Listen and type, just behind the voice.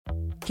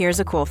Here's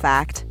a cool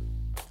fact.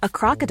 A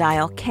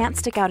crocodile can't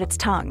stick out its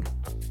tongue.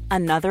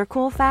 Another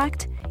cool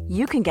fact,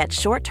 you can get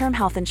short-term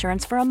health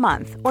insurance for a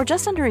month or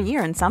just under a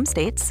year in some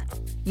states.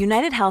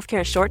 United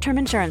Healthcare short-term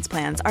insurance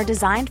plans are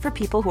designed for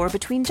people who are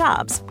between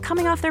jobs,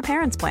 coming off their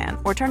parents' plan,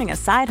 or turning a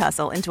side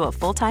hustle into a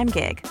full-time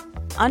gig.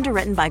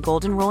 Underwritten by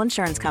Golden Rule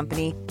Insurance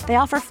Company, they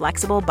offer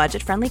flexible,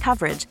 budget-friendly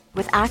coverage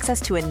with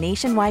access to a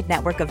nationwide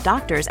network of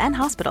doctors and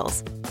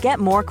hospitals. Get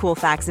more cool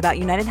facts about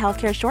United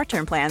Healthcare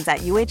short-term plans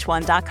at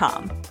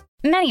uh1.com.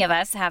 Many of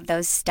us have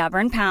those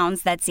stubborn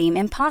pounds that seem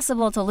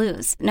impossible to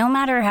lose, no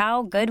matter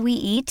how good we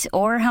eat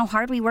or how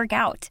hard we work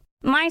out.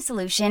 My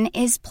solution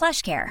is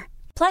PlushCare.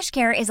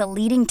 PlushCare is a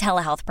leading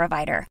telehealth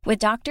provider with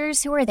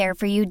doctors who are there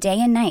for you day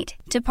and night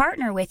to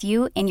partner with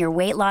you in your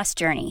weight loss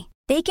journey.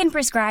 They can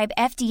prescribe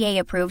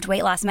FDA-approved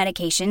weight loss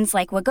medications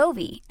like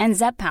Wegovy and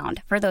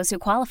Zepbound for those who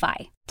qualify.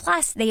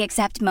 Plus, they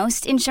accept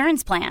most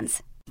insurance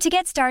plans. To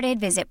get started,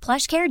 visit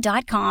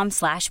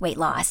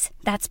plushcare.com/weightloss.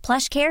 That's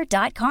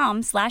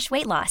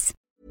plushcare.com/weightloss.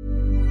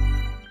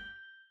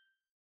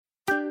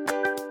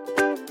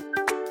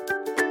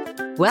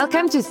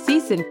 Welcome to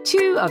Season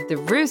 2 of the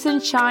Ruse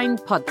and Shine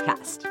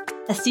podcast.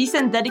 A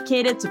season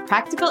dedicated to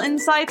practical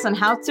insights on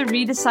how to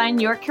redesign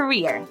your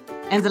career.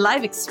 And a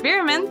live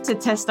experiment to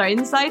test our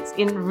insights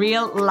in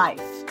real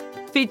life.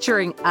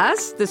 Featuring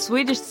us, the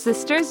Swedish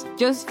sisters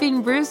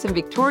Josephine Ruse and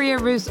Victoria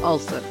Ruse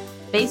Olsson.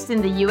 Based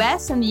in the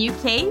US and the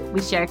UK,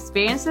 we share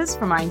experiences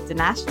from our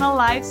international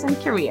lives and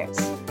careers.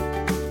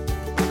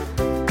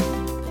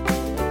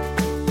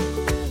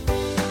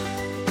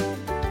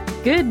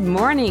 Good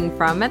morning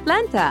from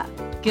Atlanta.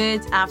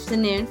 Good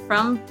afternoon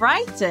from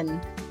Brighton.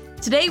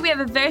 Today we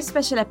have a very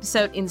special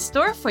episode in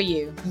store for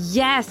you.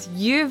 Yes,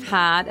 you've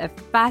had a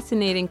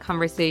fascinating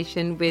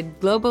conversation with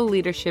global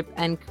leadership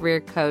and career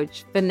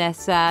coach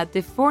Vanessa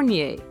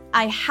Defournier.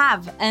 I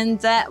have.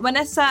 And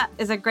Vanessa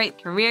is a great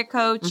career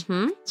coach.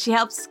 She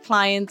helps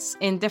clients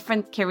in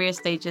different career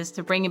stages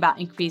to bring about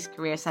increased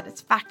career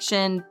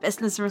satisfaction,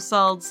 business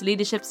results,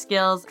 leadership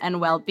skills,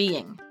 and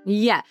well-being.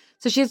 Yeah.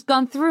 So she's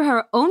gone through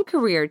her own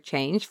career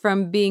change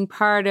from being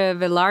part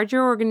of a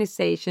larger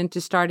organization to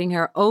starting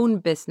her own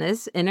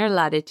business, Inner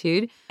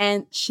Latitude.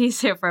 And she's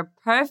here for a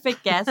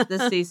perfect guest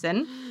this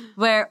season,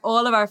 where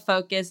all of our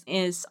focus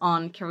is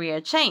on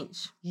career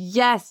change.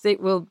 Yes,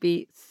 it will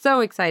be so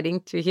exciting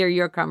to hear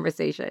your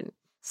conversation.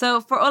 So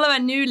for all of our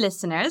new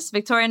listeners,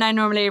 Victoria and I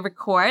normally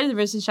record the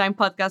Ruse and Shine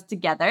podcast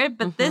together.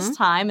 But this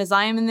time, as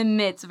I am in the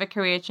midst of a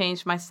career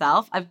change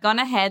myself, I've gone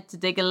ahead to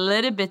dig a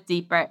little bit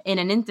deeper in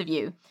an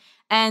interview.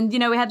 And, you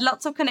know, we had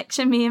lots of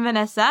connection, me and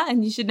Vanessa.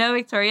 And you should know,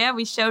 Victoria,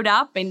 we showed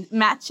up in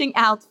matching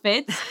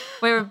outfits.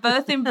 We were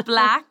both in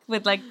black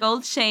with like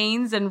gold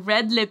chains and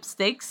red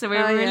lipsticks. So we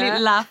were really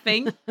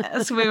laughing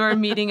as we were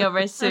meeting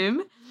over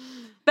Zoom.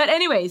 But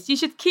anyways, you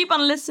should keep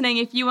on listening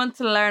if you want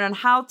to learn on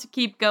how to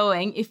keep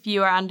going if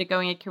you are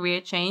undergoing a career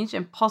change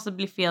and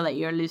possibly feel that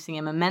you're losing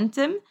a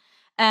momentum.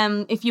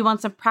 If you want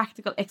some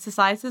practical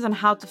exercises on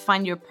how to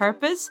find your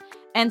purpose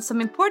and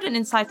some important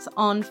insights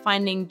on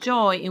finding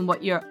joy in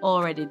what you're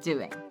already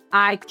doing.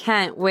 I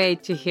can't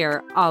wait to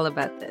hear all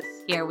about this.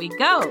 Here we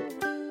go.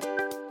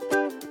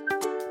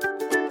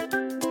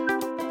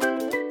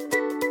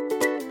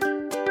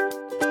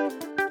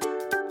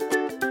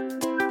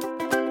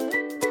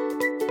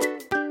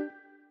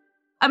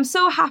 I'm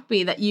so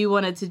happy that you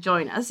wanted to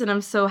join us, and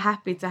I'm so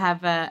happy to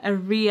have a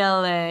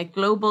real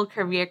global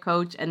career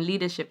coach and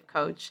leadership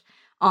coach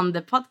on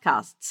the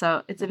podcast.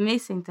 So it's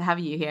amazing to have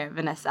you here,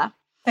 Vanessa.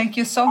 Thank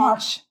you so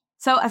much.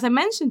 So as I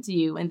mentioned to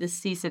you in this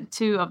season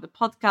 2 of the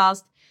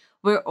podcast,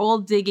 we're all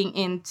digging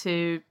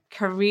into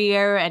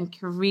career and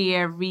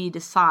career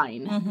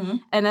redesign.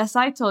 And as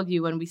I told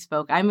you when we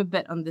spoke, I'm a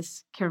bit on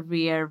this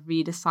career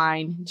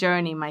redesign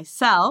journey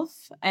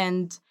myself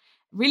and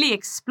really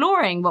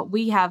exploring what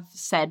we have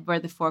said were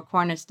the 4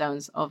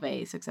 cornerstones of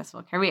a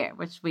successful career,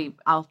 which we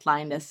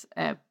outlined as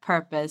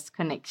purpose,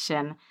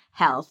 connection,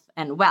 health,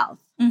 and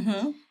wealth.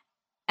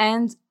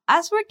 And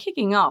as we're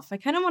kicking off, I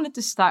kind of wanted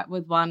to start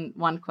with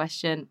one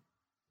question.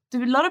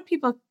 Do a lot of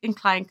people in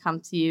client come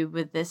to you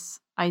with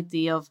this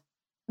idea of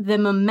the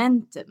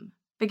momentum?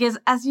 Because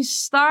as you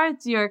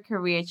start your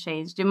career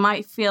change, you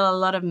might feel a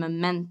lot of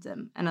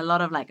momentum and a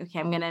lot of like, okay,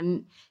 I'm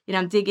going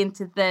to, dig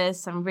into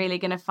this. I'm really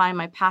going to find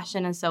my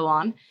passion and so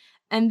on.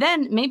 And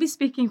then maybe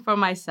speaking for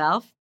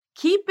myself,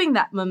 keeping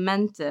that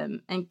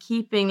momentum and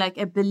keeping like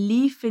a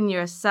belief in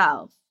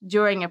yourself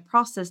during a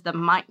process that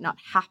might not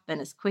happen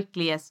as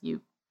quickly as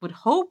you would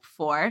hope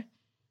for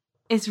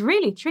is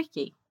really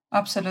tricky.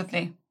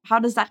 Absolutely. How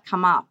does that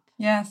come up?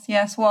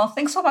 Yes. Well,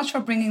 thanks so much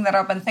for bringing that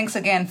up. And thanks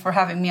again for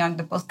having me on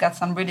the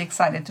podcast. I'm really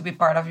excited to be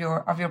part of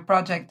your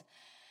project.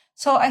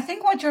 So I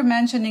think what you're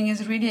mentioning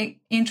is really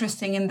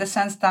interesting in the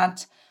sense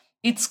that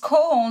it's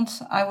called,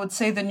 I would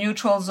say, the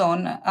neutral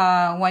zone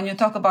when you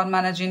talk about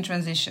managing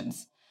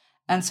transitions.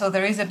 And so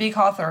there is a big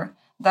author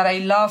that I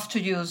love to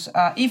use,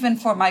 even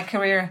for my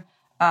career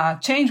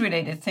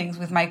change-related things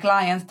with my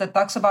clients, that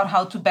talks about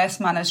how to best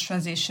manage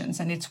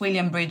transitions. And it's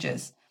William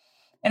Bridges.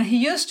 And he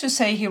used to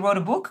say, he wrote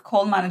a book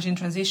called Managing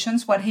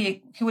Transitions, where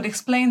he would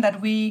explain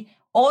that we,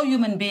 all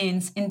human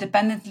beings,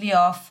 independently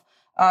of,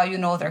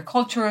 their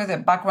culture, their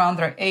background,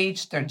 their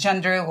age, their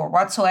gender, or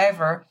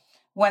whatsoever,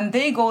 when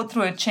they go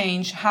through a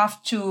change,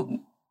 have to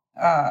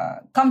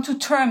come to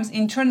terms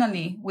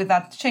internally with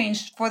that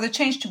change for the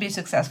change to be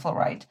successful,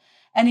 right?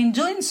 And in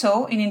doing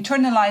so, in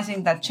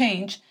internalizing that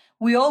change,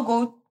 we all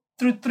go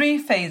through 3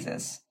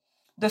 phases.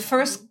 The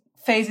first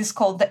phase is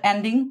called the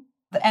ending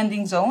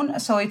zone.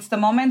 So it's the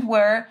moment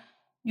where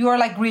you are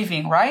like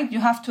grieving, right? You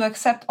have to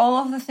accept all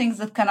of the things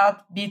that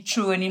cannot be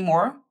true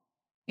anymore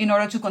in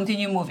order to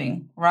continue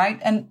moving, right?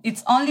 And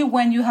it's only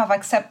when you have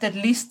accepted,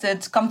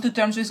 listed, come to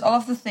terms with all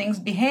of the things,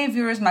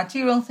 behaviors,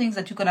 material things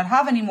that you cannot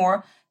have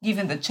anymore,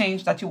 given the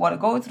change that you want to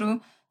go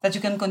through, that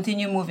you can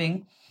continue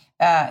moving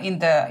in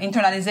the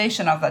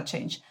internalization of that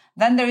change.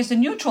 Then there is the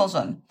neutral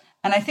zone.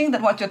 And I think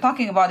that what you're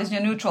talking about is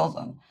your neutral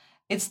zone.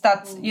 It's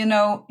that,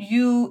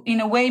 you in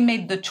a way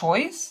made the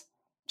choice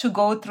to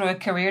go through a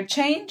career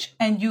change,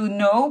 and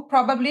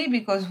probably,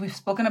 because we've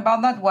spoken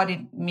about that, what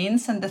it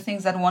means and the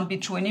things that won't be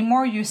true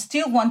anymore. You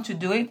still want to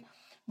do it,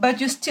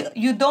 but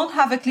you don't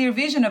have a clear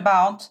vision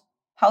about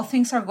how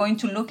things are going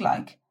to look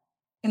like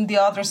in the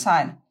other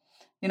side.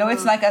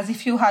 It's like as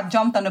if you had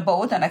jumped on a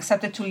boat and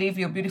accepted to leave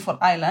your beautiful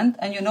island,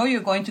 and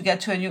you're going to get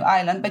to a new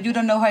island, but you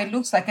don't know how it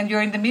looks like, and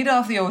you're in the middle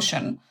of the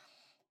ocean.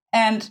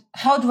 And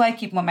how do I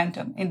keep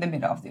momentum in the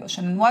middle of the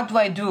ocean? And what do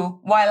I do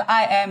while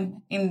I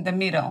am in the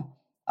middle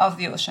of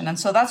the ocean? And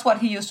so that's what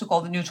he used to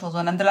call the neutral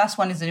zone. And the last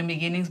one is the new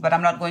beginnings, but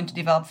I'm not going to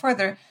develop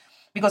further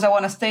because I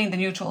want to stay in the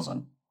neutral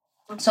zone.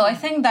 So I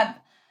think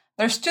that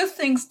there's 2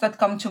 things that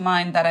come to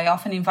mind that I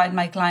often invite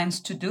my clients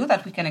to do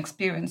that we can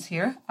experience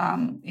here,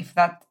 if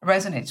that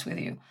resonates with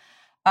you.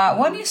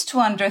 One is to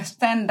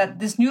understand that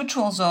this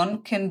neutral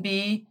zone can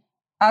be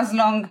as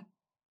long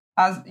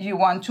as you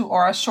want to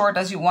or as short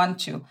as you want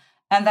to.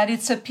 And that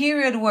it's a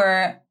period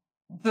where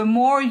the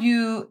more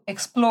you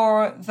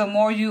explore, the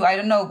more you,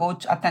 go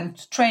to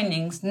attend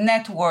trainings,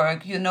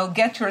 network,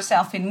 get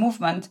yourself in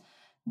movement,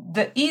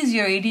 the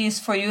easier it is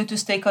for you to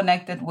stay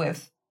connected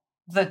with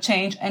the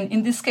change. And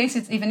in this case,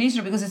 it's even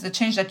easier because it's a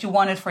change that you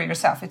wanted for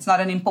yourself. It's not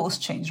an imposed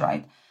change,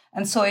 right?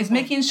 And so it's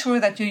making sure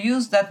that you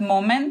use that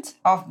moment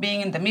of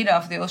being in the middle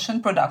of the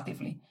ocean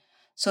productively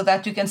so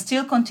that you can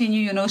still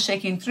continue,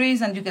 shaking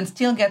trees, and you can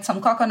still get some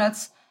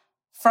coconuts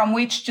from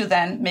which to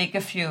then make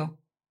a few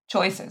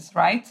choices,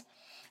 right?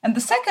 And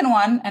the second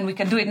one, and we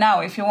can do it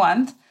now if you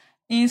want,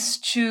 is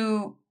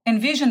to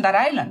envision that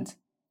island.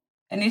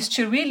 And is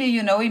to really,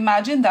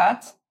 imagine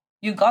that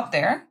you got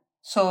there.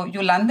 So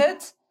you landed,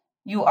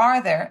 you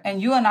are there,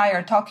 and you and I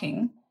are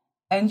talking,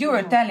 and you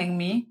are telling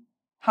me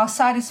how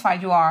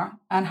satisfied you are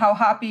and how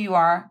happy you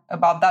are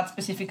about that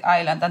specific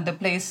island and the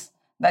place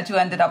that you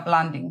ended up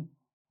landing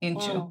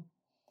into.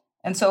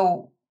 And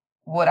so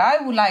what I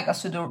would like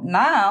us to do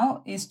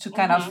now is to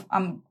kind of,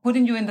 I'm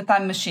putting you in the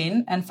time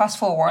machine and fast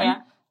forward.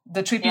 Yeah.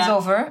 The trip is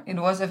over. It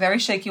was a very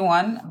shaky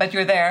one, but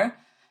you're there.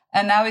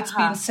 And now it's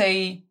been,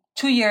 say,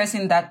 2 years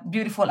in that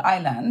beautiful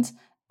island.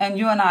 And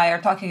you and I are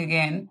talking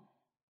again.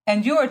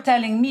 And you are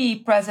telling me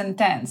present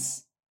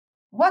tense.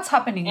 What's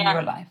happening in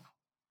your life?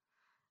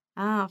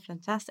 Oh,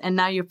 fantastic. And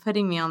now you're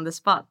putting me on the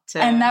spot.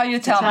 And now you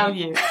tell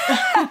me. You.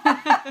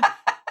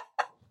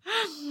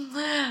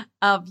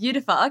 Oh,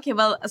 beautiful. Okay,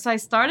 well, so I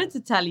started to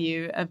tell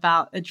you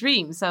about a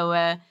dream.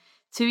 So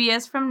 2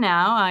 years from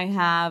now, I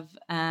have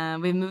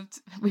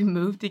we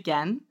moved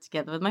again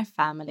together with my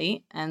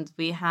family, and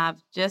we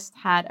have just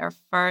had our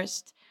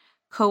first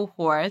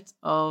cohort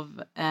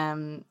of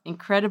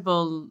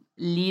incredible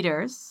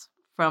leaders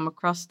from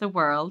across the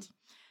world,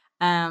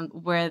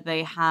 where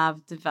they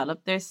have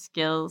developed their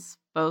skills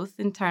both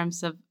in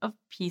terms of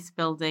peace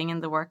building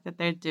and the work that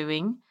they're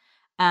doing,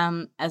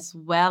 as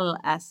well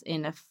as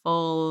in a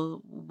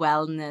full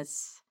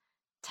wellness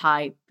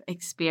type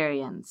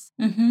experience.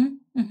 Mm-hmm,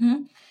 mm-hmm.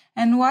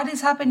 And what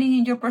is happening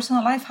in your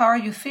personal life? How are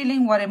you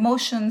feeling? What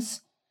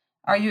emotions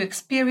are you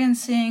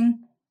experiencing?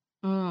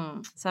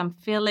 So I'm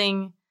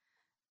feeling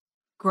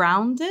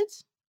grounded,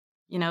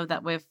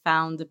 that we've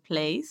found a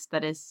place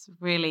that is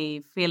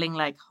really feeling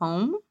like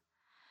home.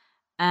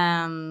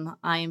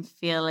 I'm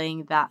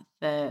feeling that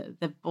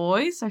the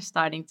boys are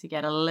starting to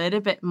get a little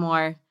bit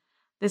more.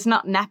 There's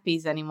not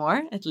nappies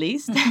anymore, at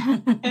least,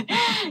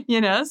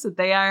 so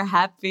they are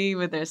happy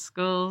with their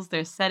schools,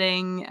 their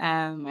setting.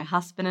 My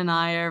husband and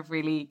I are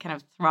really kind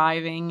of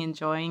thriving,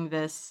 enjoying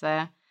this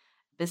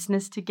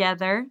business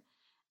together.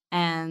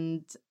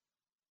 And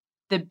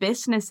the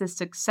business is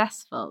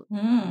successful.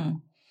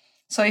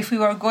 So if we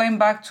were going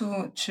back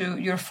to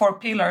your 4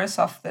 pillars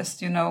of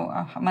this,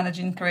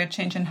 managing career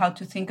change and how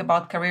to think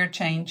about career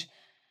change,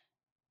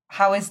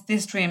 how is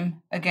this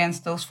dream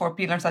against those 4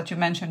 pillars that you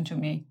mentioned to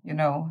me,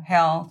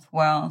 health,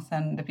 wealth,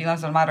 and the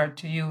pillars that matter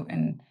to you?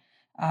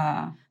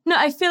 No,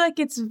 I feel like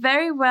it's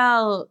very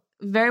well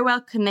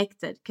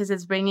connected because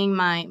it's bringing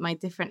my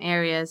different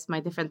areas, my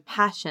different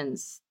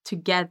passions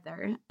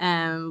together,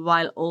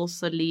 while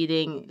also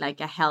leading like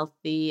a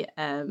healthy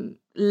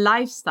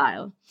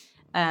lifestyle.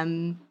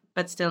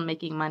 but still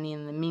making money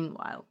in the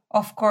meanwhile.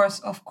 Of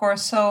course.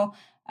 So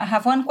I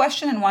have one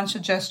question and one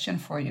suggestion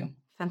for you.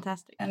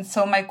 Fantastic. And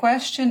so my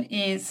question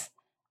is,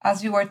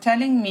 as you were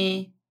telling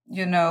me,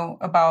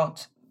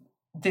 about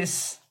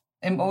this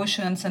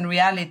emotions and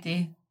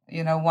reality,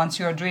 once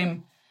your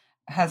dream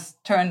has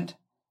turned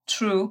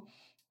true,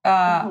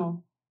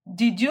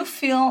 did you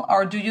feel,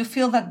 or do you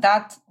feel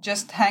that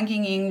just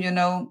hanging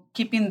in,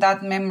 keeping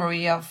that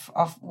memory of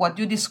what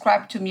you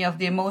described to me, of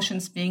the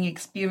emotions being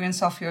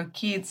experienced of your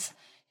kids,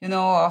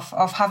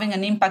 of having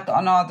an impact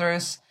on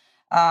others,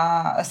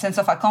 a sense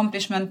of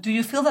accomplishment, do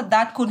you feel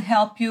that could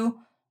help you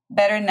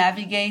better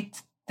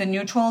navigate the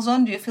neutral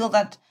zone? Do you feel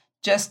that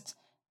just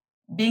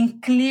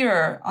being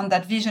clearer on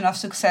that vision of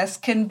success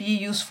can be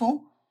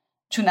useful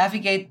to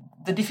navigate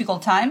the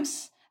difficult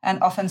times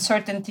and of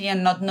uncertainty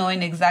and not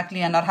knowing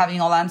exactly and not having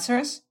all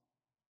answers?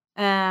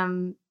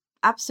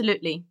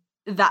 Absolutely.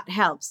 That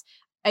helps.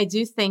 I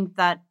do think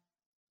that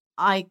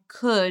I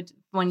could,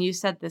 when you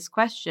said this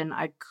question,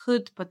 I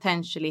could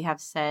potentially have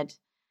said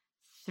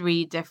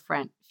 3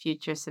 different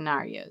future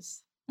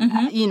scenarios.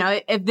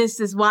 If this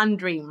is one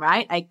dream,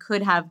 right? I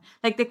could have,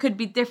 there could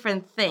be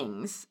different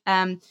things.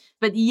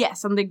 But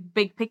yes, on the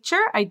big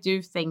picture, I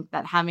do think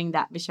that having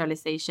that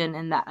visualization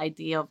and that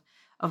idea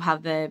of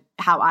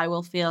how I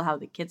will feel, how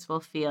the kids will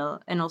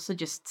feel, and also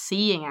just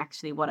seeing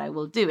actually what I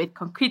will do, it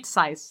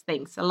concretizes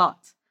things a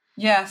lot.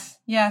 Yes.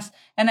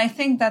 And I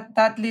think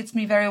that leads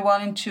me very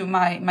well into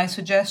my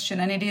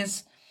suggestion. And it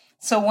is,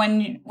 so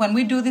when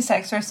we do this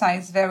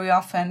exercise very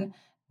often,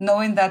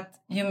 knowing that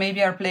you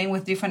maybe are playing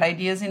with different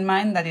ideas in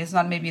mind, that is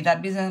not maybe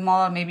that business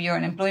model, maybe you're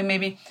an employee,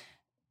 maybe,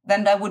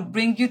 then that would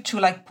bring you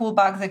to pull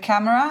back the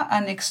camera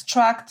and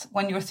extract,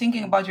 when you're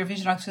thinking about your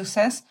vision of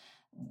success,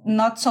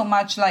 not so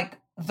much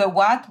the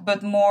what,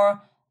 but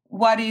more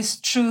what is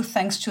true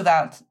thanks to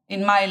that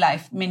in my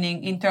life,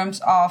 meaning in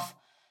terms of,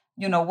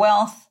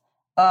 wealth,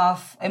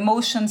 of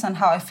emotions and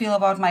how I feel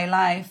about my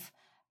life,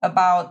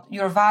 about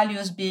your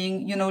values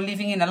being,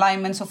 living in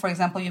alignment. So, for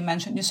example, you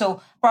mentioned, so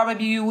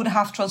probably you would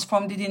have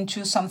transformed it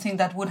into something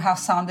that would have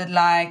sounded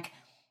like,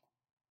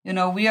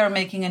 we are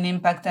making an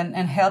impact and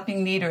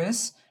helping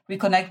leaders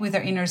reconnect with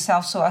their inner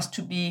self so as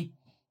to be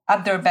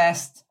at their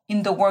best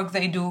in the work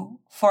they do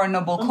for a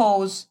noble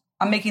cause.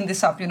 I'm making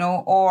this up,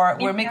 or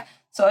we're making,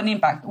 so an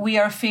impact. We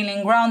are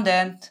feeling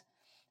grounded.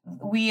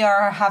 We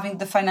are having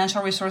the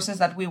financial resources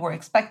that we were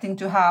expecting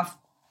to have,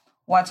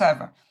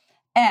 whatever.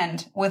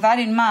 And with that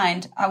in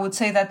mind, I would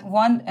say that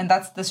one, and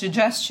that's the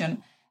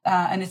suggestion,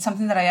 and it's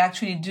something that I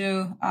actually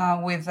do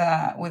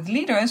with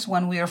leaders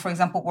when we are, for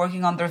example,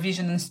 working on their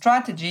vision and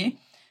strategy,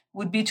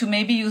 would be to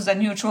maybe use a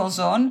neutral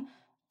zone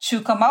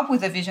to come up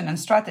with a vision and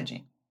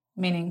strategy,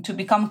 meaning to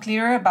become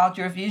clearer about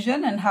your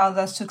vision and how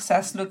the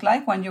success look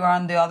like when you are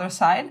on the other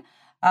side,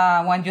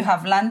 when you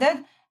have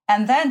landed,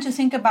 and then to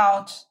think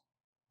about,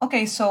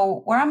 okay,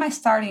 so where am I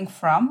starting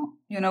from?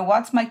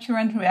 What's my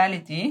current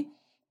reality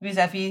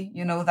vis-a-vis,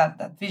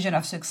 that vision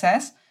of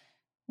success?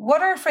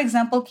 What are, for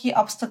example, key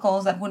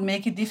obstacles that would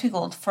make it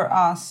difficult for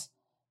us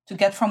to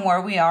get from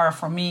where we are,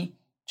 for me,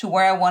 to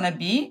where I want to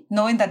be,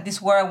 knowing that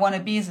this where I want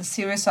to be is a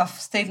series of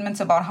statements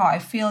about how I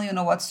feel,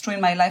 what's true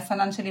in my life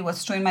financially,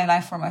 what's true in my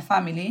life for my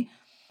family.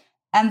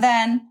 And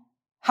then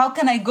how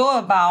can I go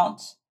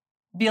about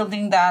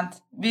building that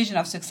vision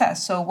of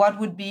success? So what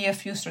would be a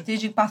few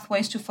strategic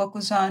pathways to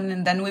focus on?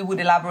 And then we would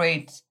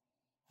elaborate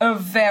a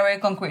very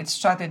concrete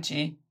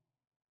strategy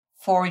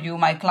for you,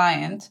 my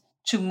client,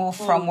 to move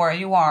from where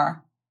you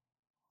are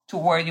to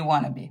where you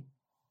want to be.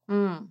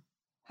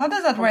 How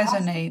does that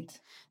resonate?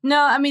 No,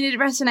 I mean, it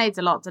resonates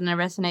a lot, and it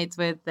resonates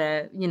with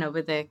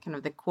with the kind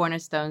of the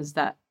cornerstones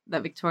that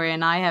Victoria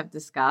and I have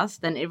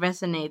discussed, and it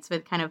resonates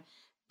with kind of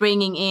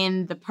bringing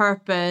in the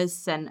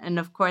purpose and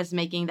of course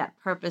making that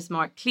purpose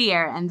more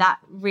clear, and that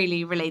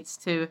really relates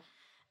to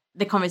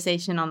the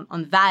conversation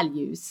on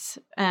values,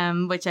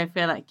 which I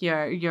feel like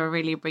you're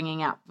really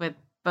bringing up with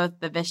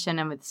both the vision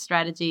and with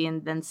strategy,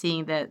 and then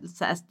seeing the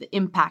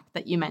impact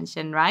that you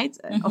mentioned, right?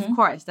 Mm-hmm. Of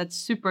course, that's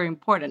super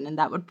important, and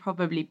that would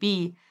probably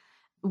be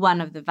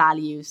one of the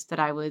values that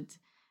I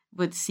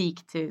would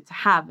seek to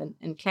have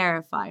and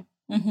clarify.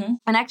 Mm-hmm.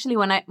 And actually,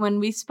 when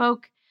we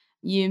spoke,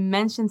 you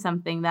mentioned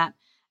something that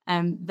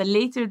the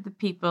later the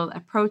people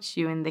approach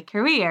you in the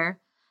career,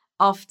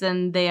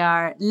 often they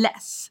are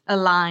less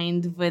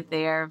aligned with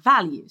their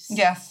values.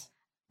 Yes.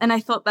 And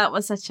I thought that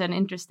was such an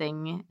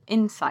interesting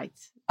insight.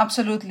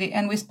 Absolutely.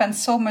 And we spend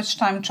so much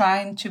time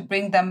trying to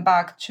bring them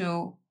back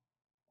to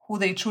who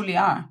they truly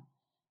are,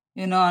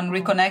 and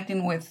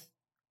reconnecting with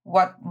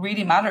what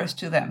really matters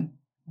to them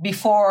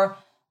before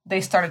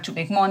they started to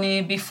make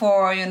money,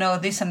 before,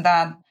 this and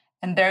that.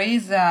 And there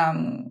is,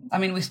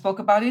 we spoke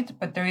about it,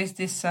 but there is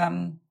this,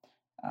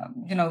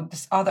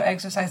 this other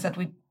exercise that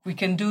we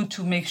can do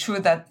to make sure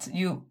that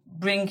you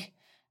bring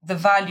the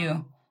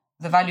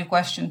value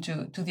question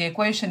to the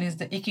equation is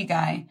the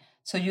Ikigai.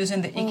 So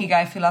using the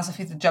Ikigai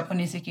philosophy, the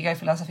Japanese Ikigai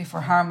philosophy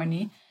for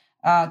harmony,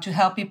 to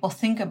help people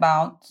think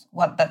about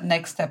what that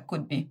next step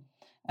could be.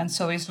 And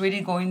so it's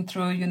really going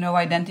through,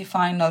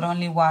 identifying not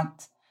only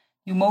what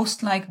you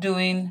most like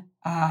doing,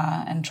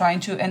 and trying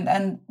to,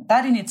 and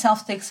that in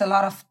itself takes a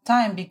lot of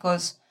time,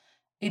 because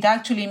it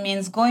actually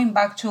means going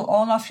back to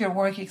all of your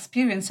work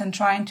experience and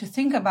trying to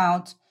think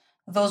about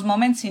those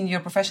moments in your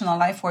professional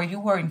life where you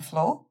were in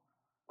flow,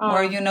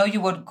 where,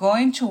 you were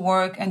going to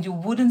work and you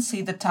wouldn't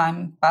see the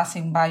time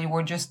passing by. You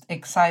were just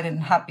excited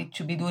and happy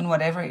to be doing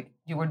whatever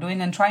you were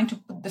doing, and trying to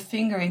put the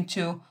finger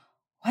into,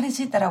 what is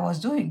it that I was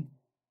doing?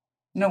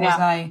 Was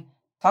I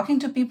talking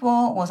to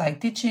people? Was I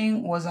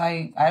teaching? Was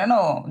I don't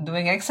know,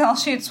 doing Excel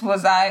sheets?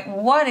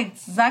 What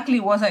exactly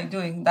was I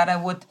doing that I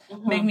would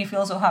make me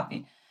feel so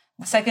happy?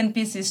 The second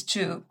piece is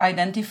to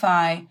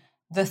identify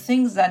the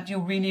things that you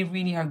really,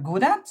 really are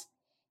good at.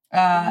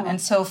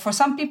 And so for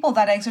some people,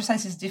 that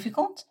exercise is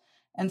difficult.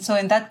 And so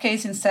in that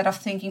case, instead of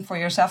thinking for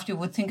yourself, you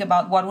would think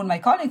about, what would my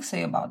colleagues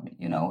say about me?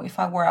 If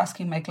I were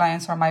asking my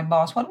clients or my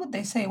boss, what would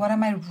they say? What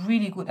am I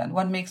really good at?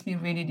 What makes me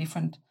really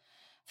different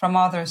from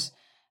others?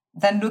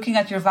 Then looking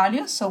at your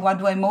values. So what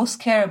do I most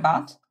care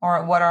about?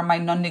 Or what are my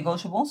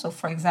non-negotiables? So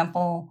for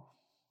example,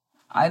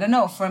 I don't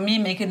know, for me,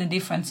 making a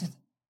difference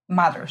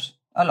matters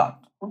a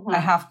lot.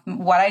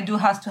 What I do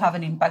has to have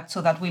an impact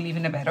so that we live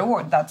in a better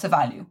world. That's a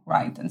value,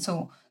 right? And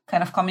so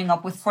kind of coming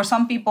up with, for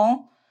some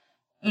people,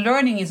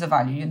 learning is a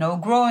value,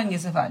 growing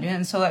is a value.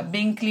 And so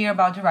being clear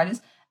about your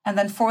values. And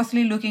then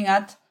fourthly, looking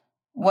at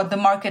what the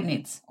market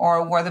needs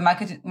or where the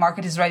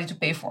market is ready to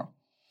pay for.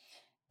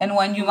 And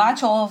when you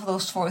match all of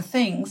those four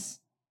things,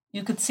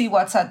 you could see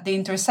what's at the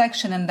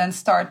intersection and then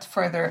start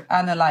further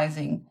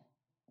analyzing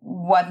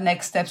what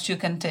next steps you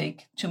can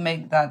take to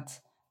make that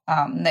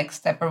next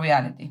step a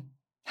reality.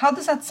 How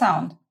does that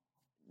sound?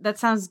 That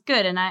sounds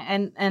good. And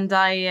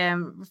I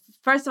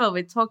first of all,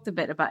 we talked a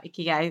bit about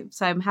Ikigai,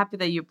 so I'm happy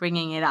that you're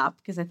bringing it up,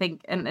 because I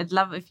think, and I'd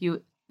love if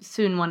you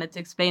soon wanted to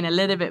explain a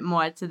little bit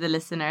more to the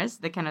listeners,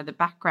 the kind of the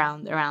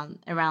background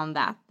around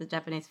that, the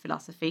Japanese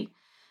philosophy.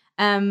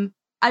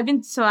 I've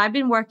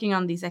been working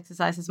on these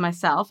exercises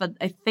myself.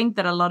 I think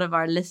that a lot of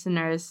our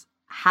listeners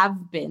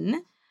have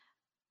been.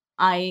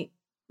 I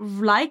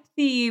like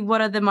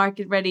what are the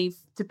market ready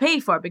to pay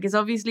for, because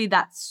obviously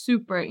that's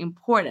super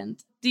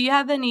important. Do you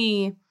have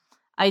any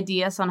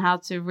ideas on how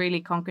to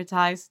really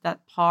concretize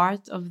that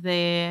part of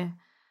the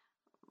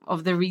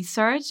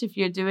research if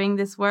you're doing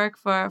this work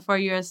for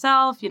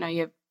yourself?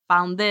 You've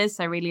found this.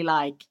 I really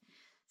like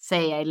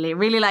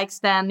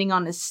standing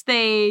on a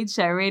stage.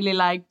 I really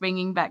like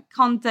bringing back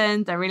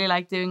content. I really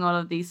like doing all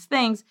of these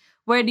things.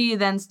 Where do you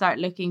then start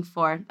looking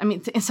for? I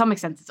mean, in some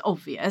extent it's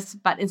obvious,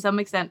 but in some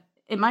extent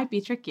it might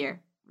be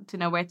trickier to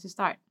know where to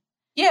start.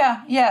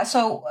 Yeah.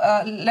 So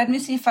let me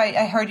see if I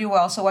heard you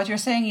well. So what you're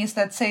saying is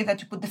that, say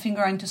that you put the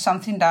finger into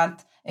something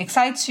that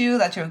excites you,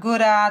 that you're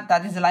good at,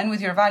 that is aligned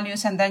with your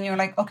values, and then you're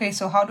like, okay,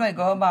 so how do I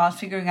go about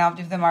figuring out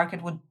if the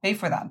market would pay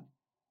for that?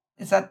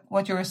 Is that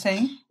what you were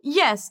saying?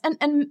 Yes.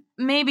 And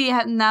maybe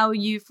now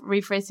you've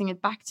rephrasing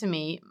it back to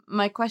me.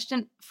 My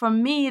question, for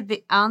me,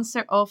 the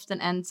answer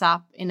often ends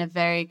up in a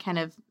very kind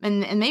of,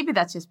 and maybe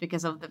that's just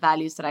because of the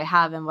values that I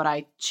have and what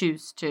I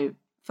choose to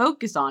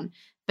focus on,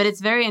 but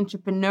it's very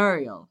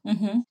entrepreneurial.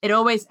 It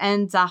always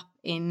ends up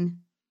in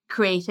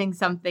creating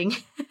something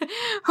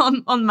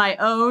on my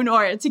own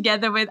or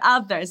together with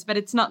others, but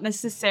it's not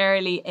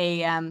necessarily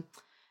a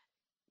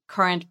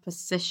current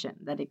position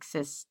that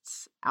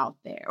exists out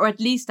there, or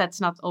at least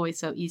that's not always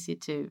so easy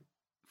to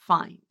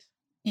find.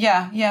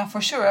 Yeah,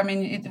 for sure. I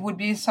mean, it would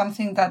be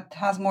something that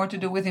has more to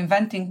do with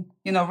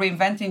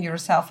reinventing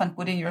yourself and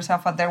putting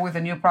yourself out there with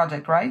a new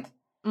project, right?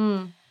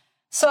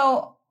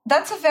 So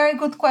that's a very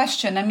good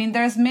question. I mean,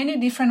 there's many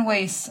different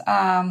ways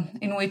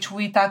in which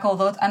we tackle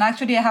those. And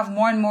actually, I have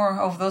more and more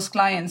of those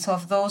clients,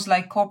 of those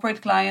like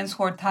corporate clients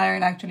who are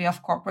tired actually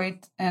of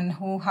corporate and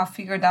who have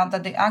figured out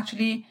that they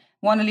actually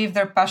want to live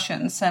their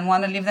passions and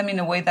want to live them in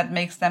a way that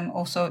makes them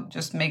also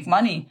just make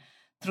money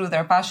through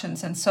their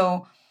passions. And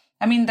so,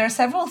 I mean, there are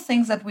several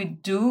things that we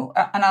do,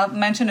 and I'll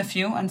mention a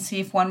few and see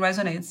if one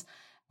resonates.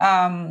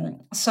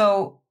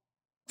 So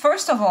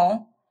first of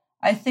all,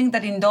 I think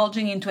that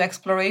indulging into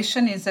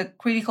exploration is a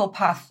critical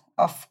path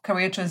of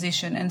career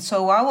transition. And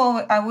so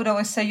I would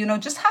always say,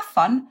 just have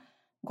fun,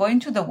 go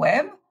into the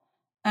web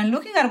and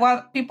looking at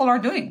what people are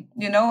doing,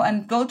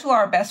 and go to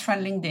our best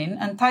friend LinkedIn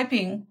and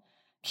typing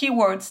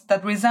keywords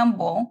that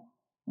resemble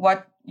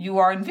what you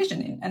are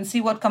envisioning and see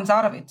what comes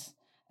out of it.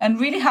 And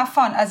really have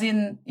fun, as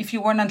in if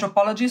you were an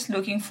anthropologist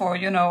looking for,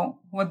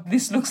 what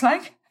this looks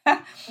like.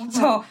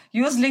 So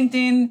use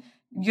LinkedIn,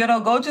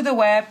 go to the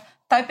web,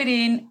 type it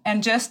in,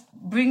 and just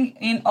bring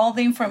in all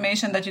the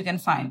information that you can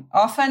find.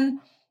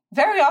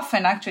 Very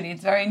often, actually,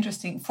 it's very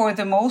interesting. For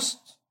the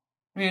most,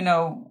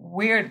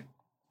 weird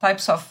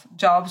types of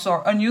jobs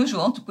or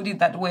unusual, to put it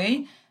that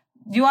way,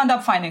 you end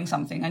up finding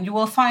something, and you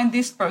will find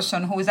this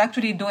person who is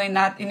actually doing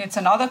that in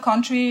another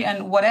country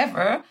and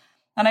whatever.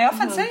 And I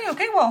often say,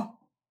 okay, well,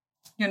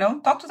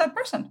 talk to that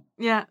person.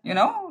 Yeah.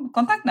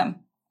 Contact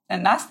them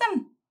and ask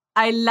them.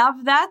 I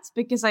love that,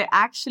 because I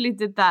actually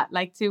did that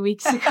like 2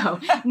 weeks ago.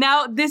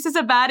 Now, this is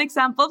a bad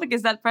example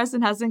because that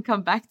person hasn't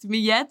come back to me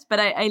yet, but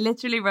I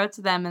literally wrote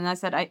to them and I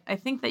said, I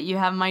think that you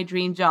have my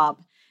dream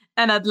job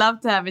and I'd love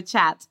to have a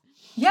chat.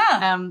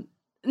 Yeah.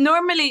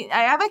 normally,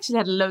 I've actually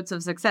had loads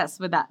of success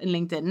with that in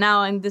LinkedIn.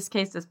 Now, in this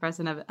case, this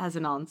person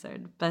hasn't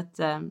answered, but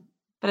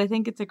I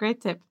think it's a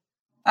great tip.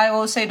 I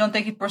always say don't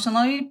take it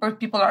personally.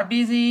 People are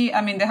busy.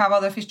 I mean, they have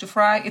other fish to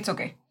fry. It's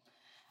okay.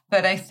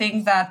 But I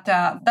think that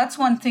that's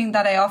one thing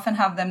that I often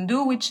have them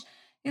do, which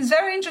is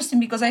very interesting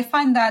because I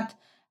find that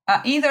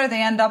either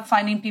they end up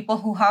finding people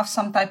who have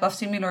some type of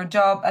similar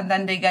job and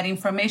then they get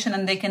information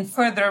and they can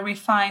further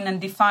refine and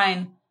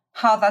define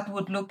how that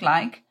would look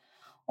like.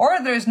 Or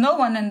there is no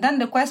one and then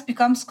the quest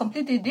becomes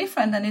completely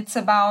different. And it's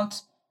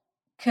about,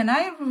 can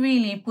I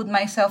really put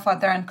myself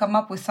out there and come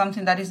up with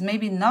something that is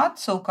maybe not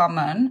so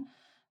common,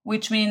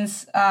 which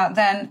means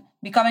then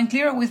becoming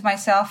clearer with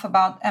myself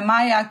about, am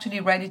I actually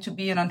ready to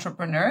be an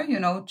entrepreneur,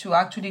 to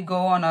actually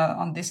go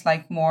on this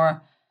like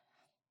more,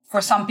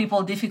 for some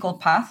people, difficult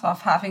path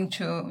of having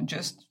to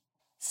just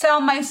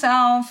sell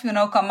myself,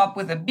 come up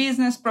with a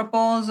business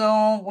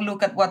proposal,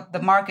 look at what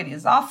the market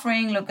is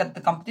offering, look at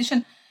the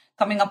competition,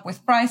 coming up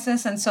with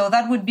prices. And so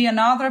that would be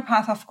another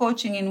path of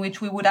coaching in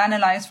which we would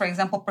analyze, for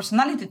example,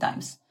 personality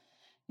types.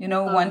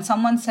 When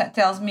someone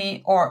tells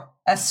me or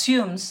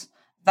assumes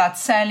that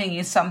selling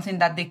is something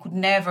that they could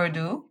never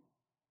do,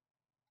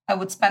 I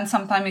would spend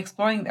some time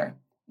exploring there.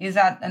 Is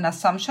that an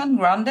assumption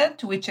grounded?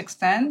 To which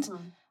extent?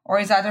 Or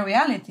is that a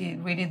reality?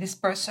 Really, this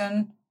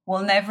person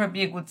will never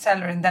be a good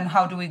seller. And then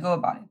how do we go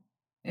about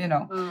it?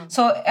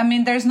 So, I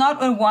mean, there's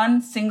not a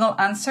one single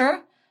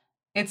answer.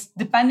 It's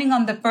depending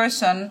on the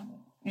person.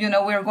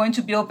 We're going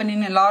to be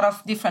opening a lot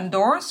of different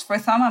doors. For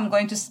some, I'm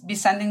going to be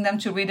sending them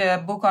to read a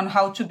book on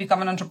how to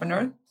become an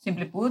entrepreneur,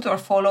 simply put, or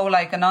follow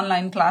like an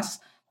online class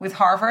with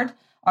Harvard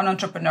on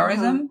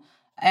entrepreneurism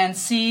and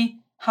see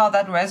how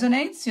that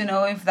resonates,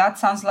 if that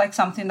sounds like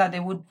something that they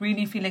would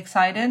really feel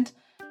excited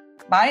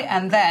by.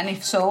 And then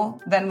if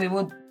so, then we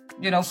would,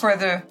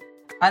 further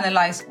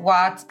analyze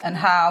what and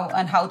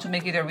how to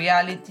make it a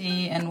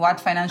reality and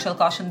what financial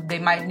caution they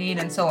might need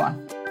and so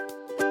on.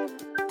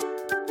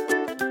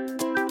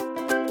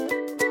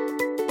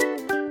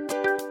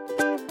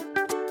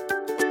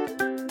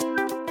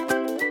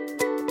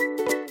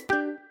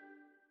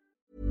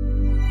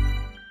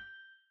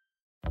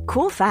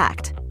 Cool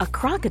fact, a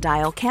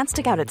crocodile can't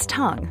stick out its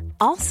tongue.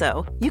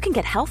 Also, you can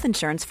get health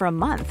insurance for a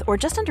month or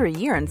just under a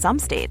year in some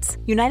states.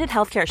 United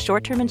Healthcare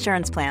short-term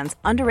insurance plans,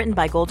 underwritten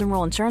by Golden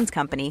Rule Insurance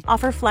Company,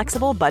 offer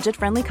flexible,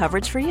 budget-friendly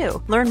coverage for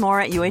you. Learn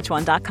more at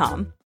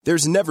UH1.com.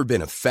 There's never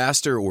been a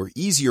faster or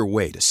easier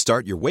way to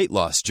start your weight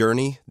loss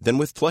journey than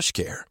with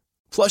PlushCare.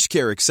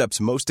 PlushCare accepts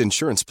most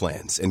insurance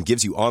plans and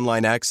gives you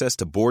online access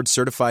to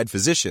board-certified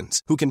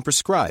physicians who can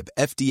prescribe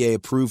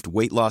FDA-approved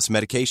weight loss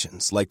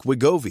medications like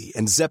Wegovy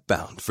and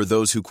Zepbound for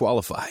those who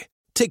qualify.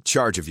 Take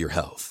charge of your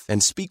health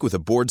and speak with a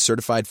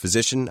board-certified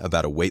physician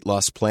about a weight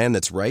loss plan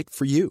that's right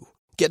for you.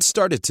 Get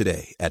started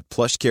today at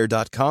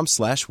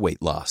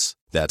plushcare.com/weight loss.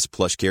 That's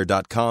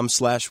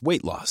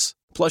plushcare.com/weight loss.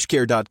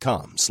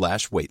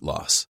 plushcare.com/weight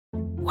loss.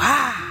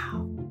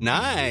 Wow.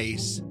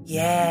 Nice.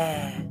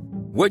 Yeah.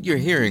 What you're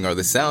hearing are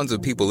the sounds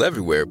of people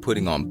everywhere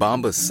putting on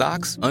Bombas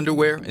socks,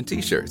 underwear, and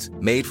T-shirts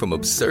made from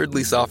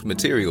absurdly soft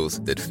materials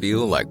that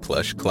feel like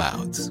plush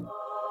clouds.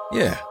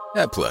 Yeah,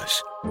 that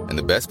plush. And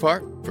the best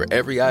part? For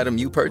every item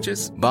you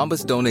purchase,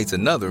 Bombas donates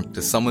another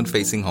to someone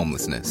facing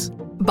homelessness.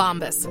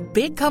 Bombas,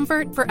 big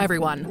comfort for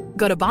everyone.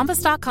 Go to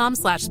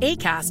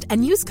bombas.com/ACAST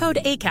and use code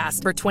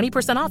ACAST for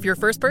 20% off your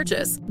first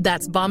purchase.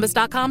 That's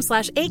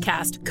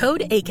bombas.com/ACAST,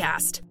 code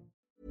ACAST.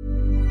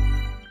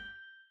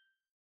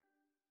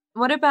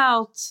 What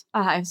about,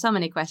 I have so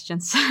many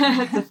questions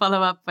to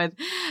follow up with.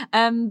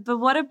 But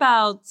what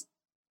about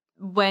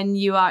when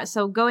you are,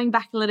 so going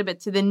back a little bit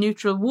to the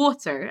neutral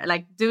water,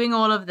 like doing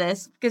all of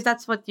this, because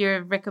that's what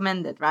you're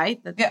recommended,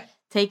 right? That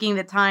taking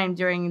the time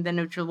during the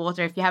neutral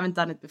water, if you haven't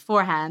done it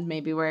beforehand,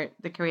 maybe where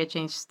the career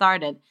change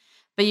started,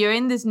 but you're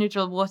in this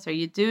neutral water,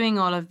 you're doing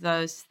all of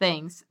those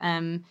things.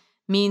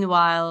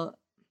 Meanwhile,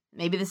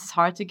 maybe this is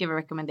hard to give a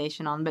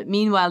recommendation on, but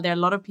meanwhile, there are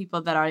a lot of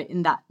people that are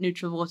in that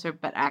neutral water,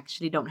 but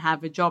actually don't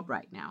have a job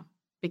right now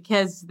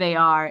because they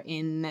are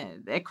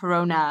in a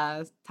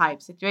corona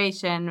type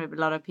situation with a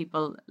lot of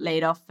people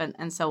laid off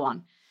and so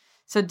on.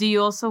 So do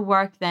you also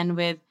work then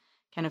with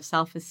kind of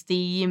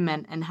self-esteem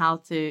and how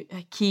to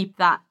keep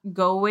that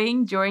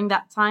going during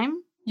that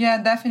time?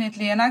 Yeah,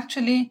 definitely. And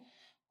actually,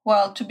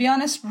 well, to be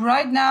honest,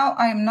 right now,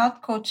 I'm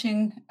not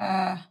coaching.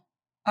 I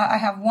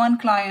have one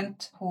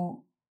client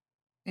who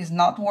is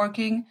not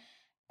working,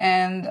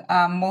 and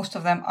most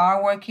of them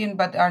are working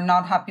but are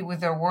not happy with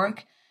their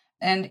work.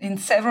 And in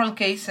several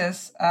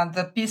cases,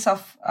 the piece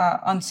of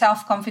on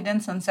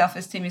self-confidence and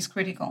self-esteem is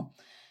critical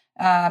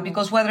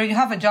because whether you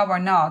have a job or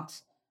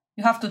not,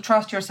 you have to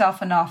trust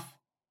yourself enough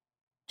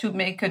to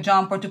make a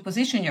jump or to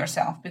position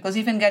yourself, because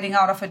even getting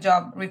out of a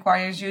job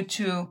requires you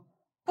to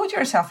put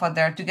yourself out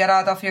there, to get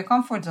out of your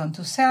comfort zone,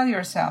 to sell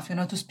yourself,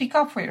 to speak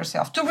up for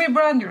yourself, to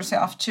rebrand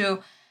yourself,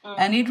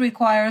 and it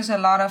requires a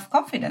lot of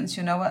confidence,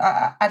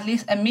 at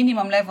least a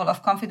minimum level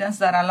of confidence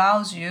that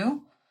allows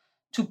you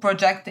to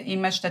project the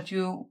image that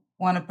you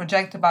want to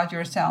project about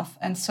yourself.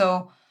 And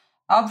so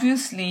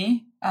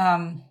obviously,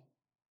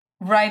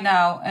 right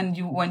now, and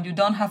when you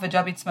don't have a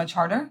job, it's much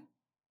harder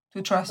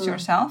to trust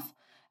yourself.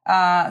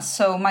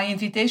 So my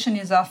invitation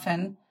is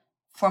often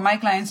for my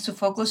clients to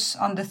focus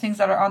on the things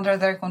that are under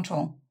their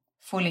control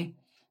fully.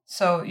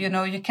 So,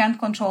 you can't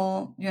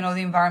control, the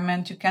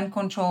environment, you can't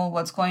control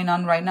what's going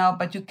on right now,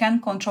 but you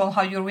can control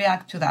how you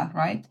react to that,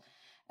 right?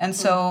 And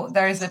so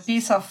there is a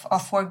piece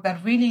of work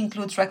that really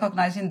includes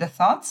recognizing the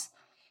thoughts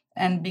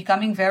and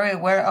becoming very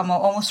aware. I'm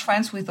almost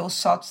friends with those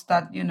thoughts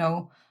that,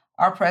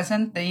 are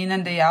present day in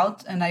and day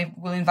out. And I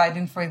will invite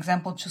them, for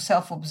example, to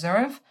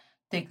self-observe,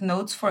 take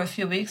notes for a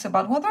few weeks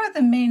about what are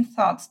the main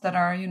thoughts that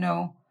are,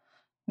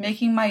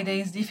 making my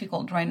days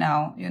difficult right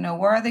now.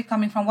 Where are they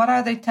coming from? What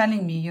are they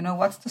telling me?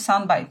 What's the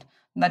soundbite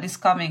that is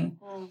coming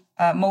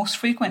most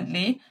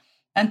frequently?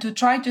 And to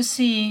try to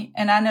see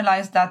and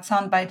analyze that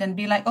soundbite and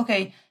be like,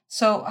 okay,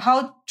 so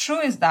how true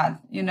is that?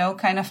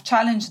 Kind of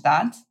challenge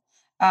that,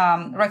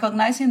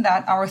 recognizing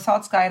that our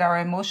thoughts guide our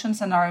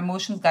emotions and our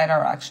emotions guide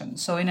our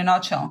actions. So in a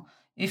nutshell,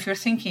 if you're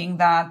thinking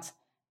that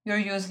you're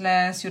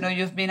useless,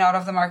 you've been out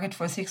of the market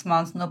for 6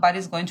 months,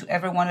 nobody's going to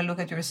ever want to look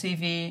at your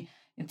CV,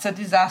 it's a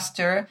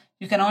disaster,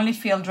 you can only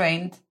feel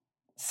drained,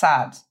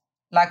 sad,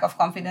 lack of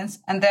confidence.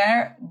 And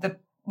there, the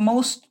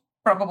most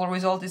probable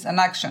result is an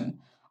action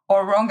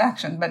or wrong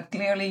action. But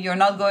clearly, you're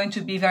not going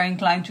to be very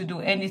inclined to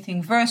do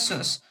anything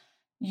versus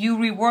you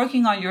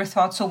reworking on your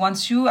thoughts. So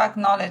once you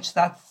acknowledge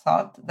that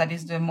thought, that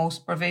is the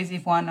most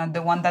pervasive one and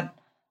the one that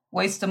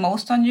weighs the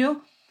most on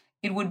you,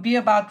 it would be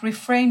about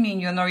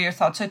reframing, your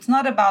thoughts. So it's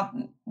not about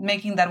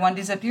making that one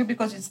disappear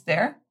because it's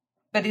there,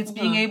 but it's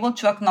being able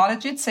to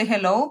acknowledge it, say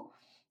hello,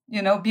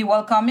 be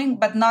welcoming,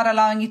 but not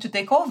allowing it to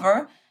take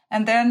over,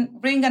 and then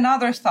bring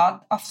another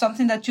thought of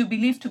something that you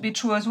believe to be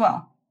true as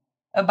well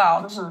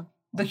about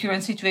the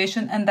current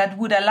situation, and that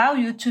would allow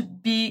you to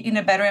be in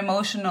a better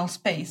emotional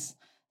space.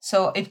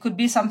 So it could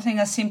be something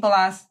as simple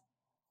as,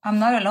 I'm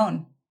not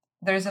alone.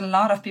 There's a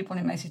lot of people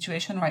in my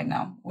situation right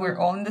now. We're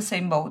all in the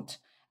same boat,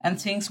 and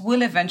things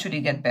will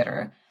eventually get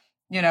better,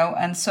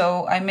 and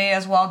so I may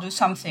as well do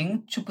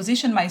something to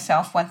position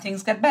myself when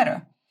things get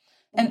better.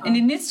 And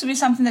it needs to be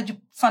something that you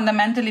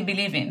fundamentally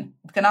believe in.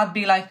 It cannot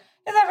be like,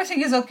 if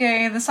everything is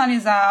okay, the sun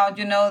is out,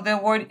 the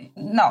word.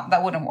 No,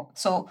 that wouldn't work.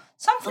 So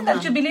something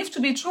that you believe to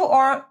be true,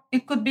 or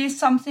it could be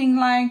something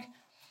like,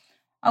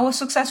 I was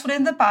successful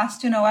in the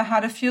past, I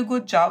had a few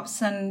good jobs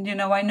and,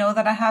 I know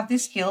that I have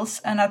these skills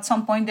and at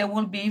some point they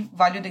will be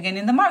valued again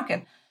in the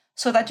market,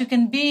 so that you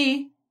can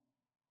be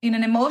in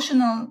an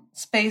emotional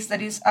space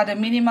that is at a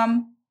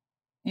minimum,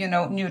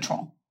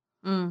 neutral.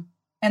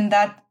 And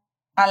that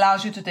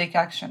allows you to take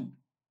action.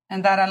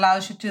 And that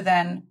allows you to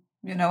then,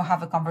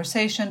 have a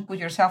conversation, put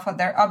yourself out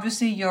there.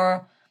 Obviously,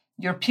 your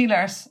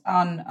pillars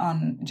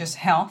on just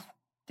health,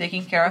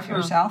 taking care of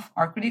yourself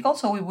are critical.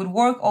 So we would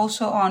work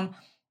also on,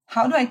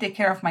 how do I take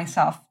care of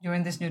myself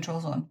during this neutral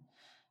zone?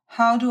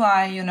 How do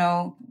I,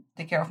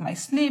 take care of my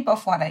sleep,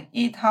 of what I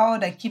eat? How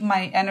do I keep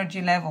my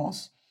energy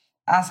levels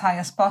as high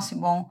as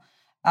possible?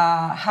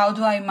 How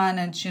do I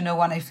manage,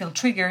 when I feel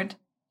triggered?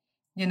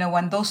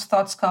 When those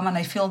thoughts come and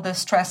I feel the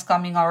stress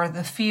coming or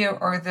the fear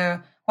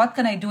or what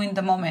can I do in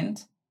the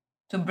moment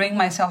to bring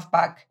myself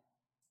back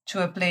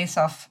to a place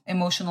of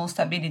emotional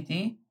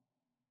stability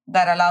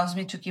that allows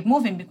me to keep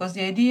moving? Because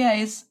the idea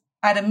is,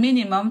 at a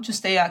minimum, to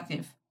stay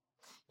active.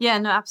 Yeah,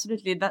 no,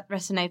 absolutely. That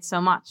resonates so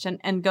much.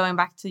 And going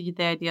back to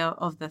the idea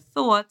of the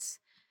thoughts,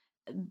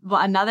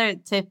 another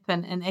tip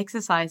and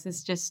exercise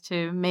is just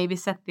to maybe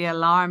set the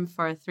alarm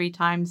for 3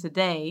 times a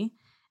day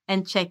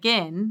and check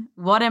in.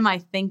 What am I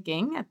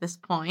thinking at this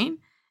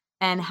point?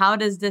 And how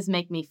does this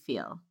make me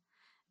feel?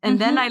 And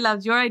then I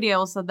loved your idea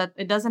also that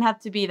it doesn't have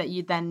to be that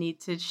you then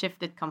need to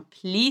shift it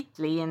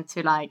completely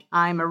into like,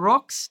 I'm a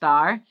rock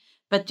star,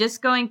 but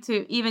just going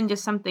to even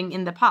just something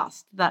in the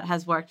past that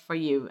has worked for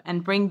you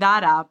and bring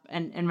that up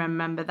and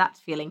remember that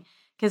feeling.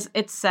 Because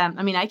it's,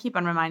 I keep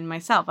on reminding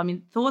myself,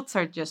 thoughts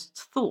are just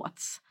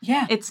thoughts.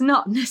 Yeah. It's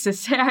not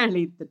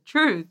necessarily the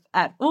truth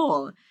at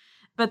all,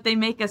 but they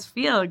make us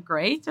feel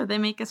great or they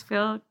make us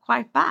feel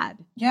quite bad.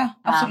 Yeah,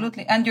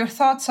 absolutely. And your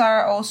thoughts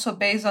are also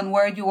based on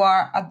where you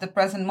are at the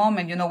present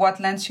moment,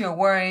 what lens you're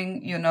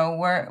wearing,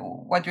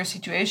 what your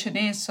situation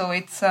is. So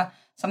it's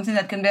something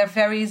that can be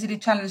very easily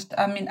challenged.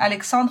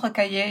 Alexandre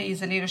Caillet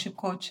is a leadership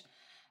coach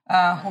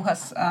who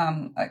has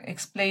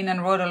explained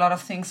and wrote a lot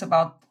of things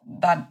about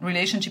that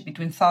relationship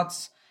between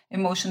thoughts,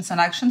 emotions, and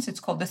actions. It's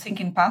called the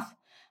thinking path.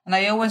 And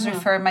I always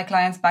refer my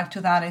clients back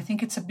to that. I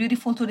think it's a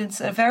beautiful tool.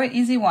 It's a very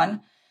easy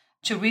one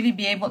to really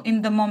be able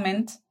in the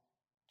moment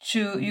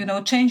to,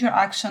 change your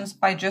actions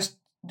by just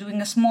doing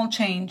a small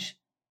change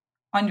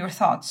on your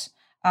thoughts.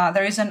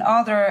 There is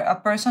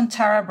a person,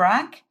 Tara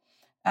Brach.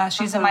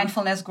 She's a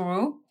mindfulness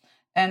guru.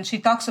 And she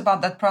talks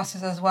about that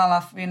process as well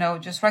of,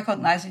 just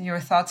recognizing your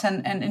thoughts.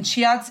 And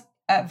she adds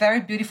a very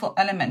beautiful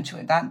element to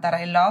it that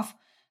I love,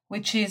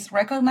 which is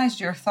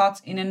recognize your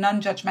thoughts in a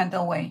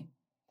non-judgmental way.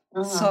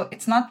 So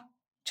it's not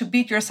to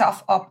beat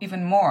yourself up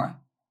even more.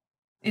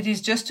 It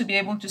is just to be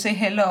able to say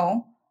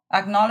hello,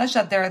 acknowledge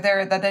that they're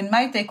there, that they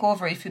might take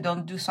over if you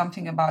don't do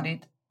something about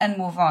it, and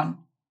move on,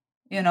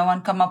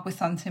 and come up with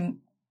something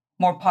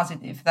more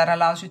positive, that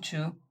allows you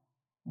to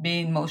be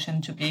in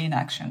motion, to be in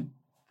action.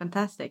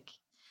 Fantastic.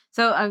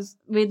 So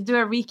we'll do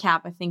a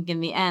recap, I think, in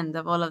the end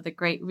of all of the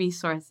great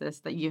resources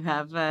that you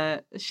have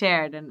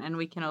shared. And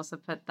we can also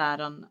put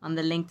that on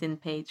the LinkedIn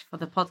page for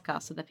the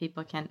podcast so that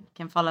people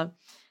can follow.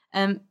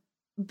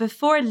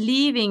 Before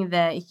leaving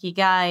the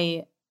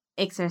Ikigai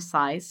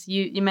exercise,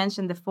 you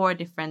mentioned the 4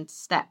 different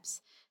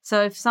steps.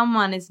 So if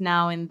someone is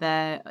now in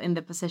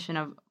the position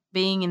of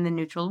being in the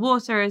neutral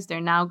waters,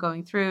 they're now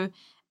going through,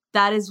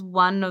 that is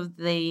one of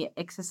the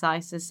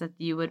exercises that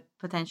you would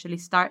potentially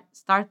start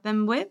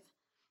them with,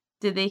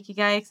 the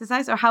Ikigai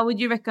exercise? Or how would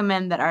you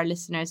recommend that our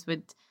listeners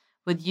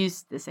would use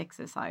this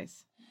exercise?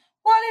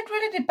 Well, it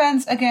really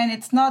depends. Again,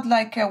 it's not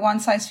like a one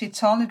size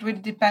fits all. It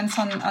really depends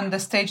on the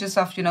stages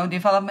of,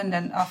 development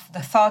and of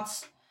the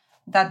thoughts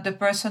that the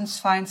person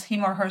finds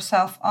him or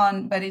herself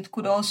on. But it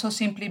could also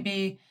simply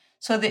be,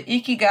 so the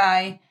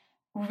Ikigai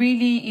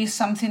really is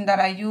something that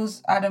I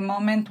use at a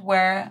moment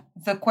where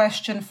the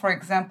question, for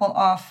example,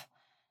 of,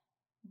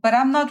 but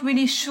I'm not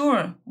really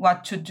sure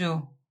what to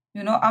do.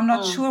 I'm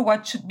not sure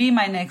what should be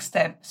my next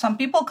step. Some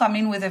people come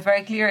in with a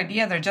very clear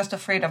idea. They're just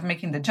afraid of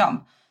making the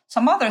jump.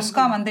 Some others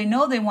come and they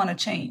know they want to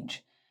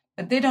change,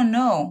 but they don't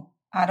know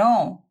at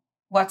all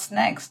what's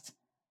next.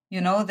 They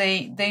know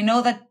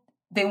that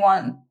they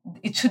want,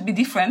 it should be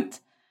different,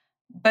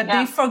 but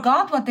they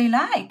forgot what they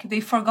like. They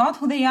forgot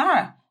who they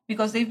are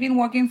because they've been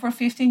working for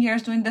 15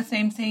 years doing the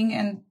same thing.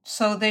 And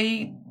so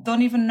they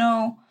don't even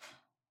know,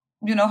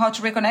 how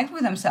to reconnect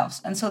with themselves.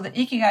 And so the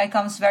Ikigai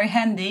comes very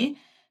handy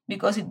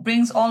because it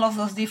brings all of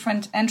those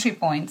different entry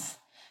points.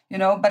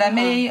 But I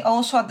may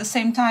also at the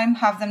same time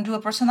have them do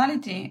a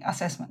personality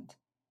assessment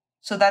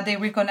so that they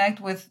reconnect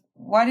with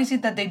what is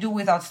it that they do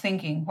without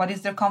thinking? What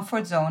is their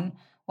comfort zone?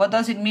 What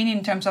does it mean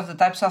in terms of the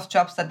types of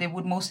jobs that they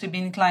would mostly be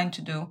inclined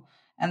to do?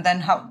 And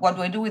then what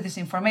do I do with this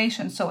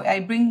information? So I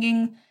bring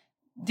in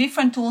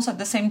different tools at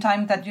the same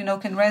time that,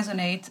 can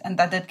resonate and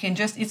that can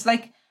it's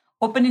like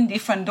opening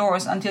different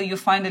doors until you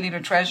find a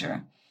little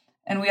treasure.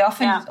 And we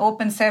often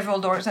open several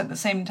doors at the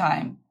same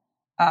time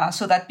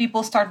so that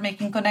people start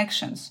making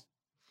connections.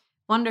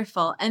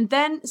 Wonderful. And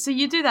then, so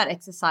you do that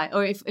exercise,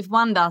 or if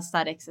one does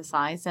that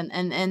exercise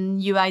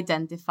and you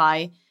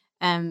identify,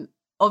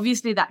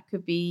 obviously that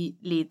could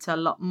lead to a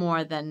lot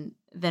more than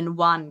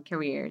one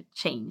career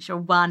change or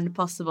one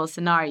possible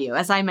scenario.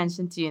 As I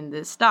mentioned to you in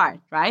the start,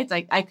 right?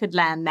 Like I could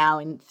land now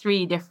in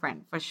 3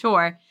 different for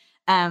sure.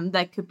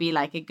 That could be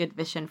like a good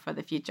vision for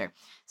the future.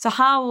 So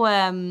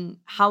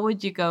how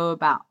would you go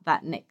about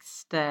that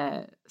next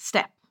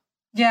step?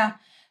 Yeah,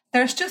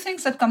 there's 2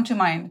 things that come to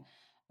mind.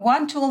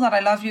 One tool that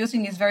I love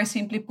using is very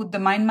simply put the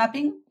mind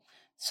mapping.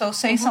 So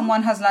say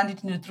someone has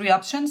landed into 3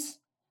 options.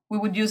 We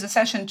would use a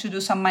session to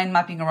do some mind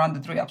mapping around the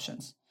 3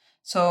 options.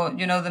 So,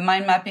 the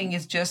mind mapping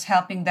is just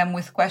helping them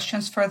with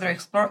questions, further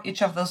explore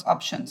each of those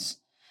options,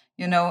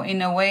 in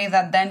a way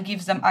that then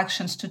gives them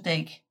actions to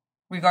take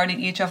regarding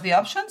each of the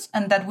options.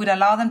 And that would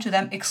allow them to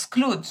then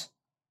exclude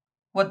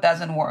what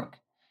doesn't work.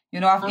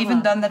 I've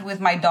even done that with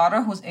my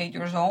daughter, who's 8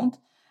 years old.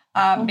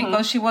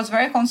 Because she was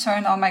very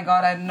concerned. Oh my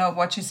God, I don't know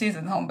what she sees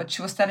at home, but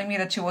she was telling me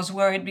that she was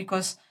worried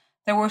because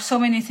there were so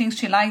many things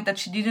she liked that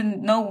she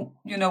didn't know,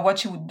 what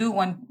she would do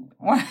when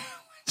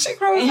she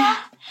grows up.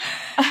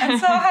 And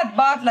so I had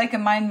bought like a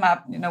mind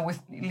map,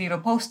 with little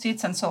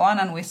Post-its and so on.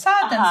 And we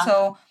sat. And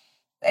so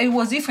it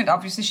was different.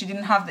 Obviously, she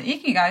didn't have the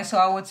Ikigai. So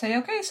I would say,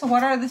 okay, so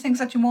what are the things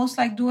that you most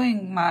like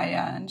doing,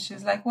 Maya? And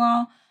she's like,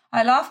 well,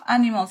 I love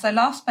animals. I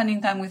love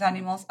spending time with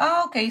animals.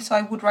 Oh, okay. So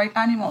I would write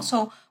animals.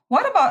 So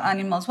what about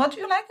animals? What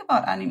do you like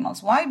about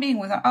animals? Why being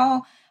with them?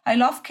 Oh, I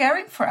love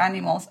caring for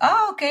animals.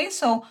 Oh, okay.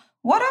 So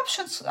what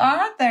options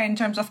are there in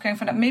terms of caring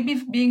for them? Maybe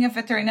being a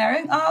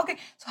veterinarian. Oh, okay.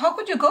 So how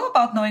could you go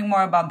about knowing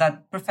more about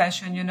that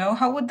profession?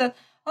 How would that?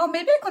 Oh,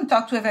 maybe I can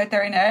talk to a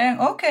veterinarian.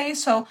 Okay.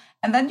 So,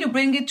 and then you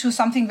bring it to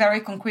something very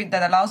concrete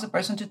that allows the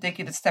person to take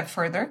it a step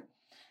further.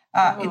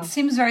 It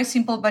seems very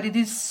simple, but it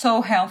is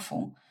so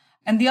helpful.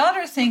 And the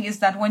other thing is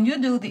that when you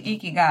do the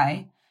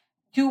Ikigai,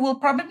 you will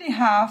probably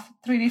have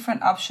 3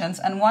 different options.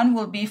 And one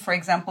will be, for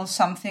example,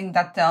 something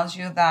that tells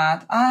you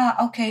that,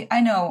 okay,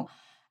 I know,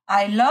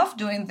 I love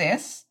doing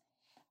this.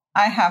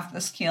 I have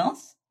the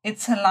skills.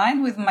 It's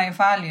aligned with my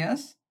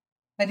values,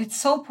 but it's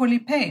so poorly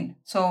paid.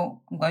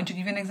 So I'm going to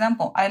give you an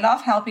example. I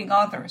love helping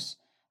others.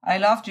 I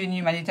love doing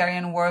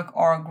humanitarian work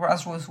or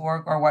grassroots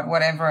work or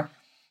whatever.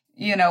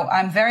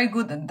 I'm very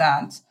good at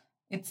that.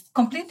 It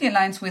completely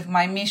aligns with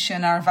my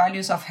mission, our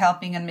values of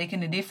helping and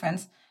making a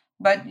difference.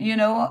 But,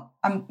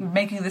 I'm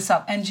making this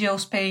up.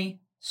 NGOs pay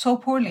so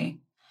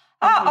poorly.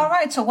 All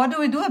right. So what do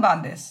we do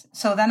about this?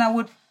 So then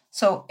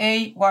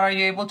what are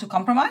you able to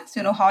compromise?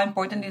 How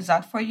important is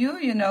that for you?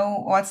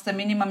 What's the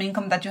minimum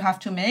income that you have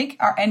to make?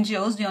 Are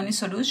NGOs the only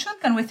solution?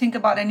 Can we think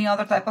about any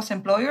other type of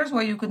employers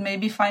where you could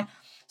maybe find?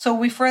 So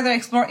we further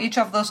explore each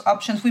of those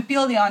options. We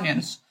peel the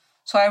onions.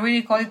 So I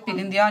really call it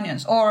peeling the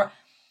onions. Or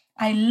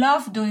I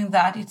love doing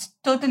that. It's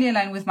totally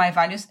aligned with my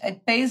values.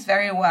 It pays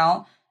very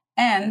well.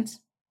 And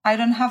I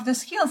don't have the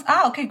skills.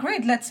 Okay,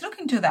 great. Let's look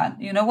into that.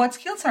 What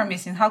skills are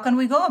missing? How can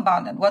we go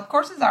about that? What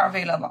courses are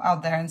available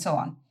out there and so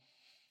on?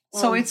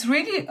 So it's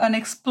really an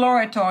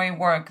exploratory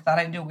work that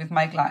I do with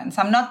my clients.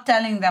 I'm not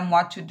telling them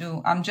what to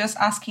do. I'm just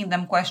asking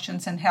them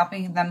questions and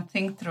helping them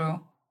think through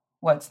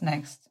what's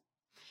next.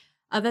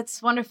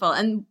 That's wonderful.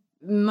 And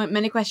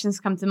many questions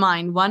come to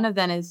mind. One of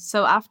them is,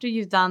 so after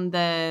you've done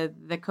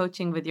the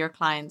coaching with your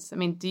clients, I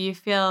mean, do you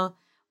feel,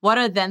 what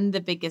are then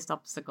the biggest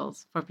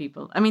obstacles for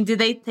people? I mean, do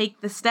they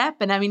take the step?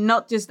 And I mean,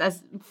 not just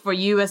as for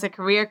you as a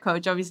career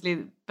coach,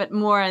 obviously, but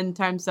more in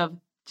terms of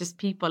just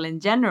people in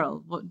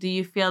general. What, do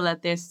you feel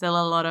that there's still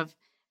a lot of,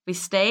 we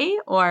stay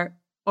or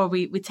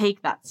we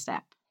take that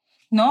step?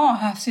 No,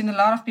 I've seen a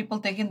lot of people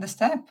taking the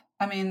step.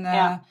 I mean,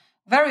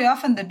 very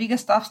often the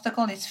biggest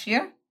obstacle is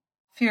fear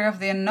of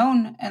the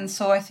unknown. And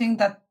so I think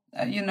that,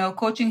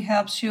 coaching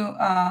helps you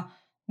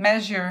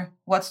measure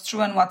what's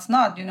true and what's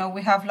not.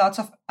 We have lots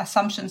of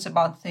assumptions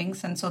about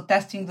things. And so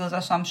testing those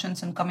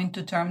assumptions and coming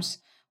to terms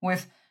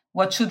with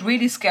what should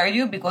really scare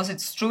you, because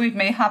it's true, it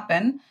may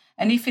happen.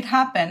 And if it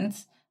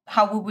happens,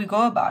 how would we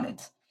go about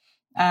it?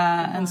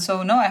 And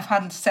so, no, I've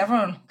had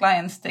several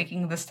clients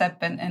taking the step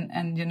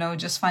and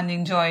just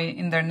finding joy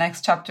in their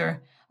next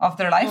chapter of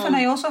their life. And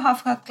I also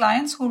have had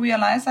clients who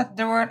realized that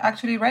they were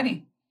actually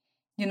ready.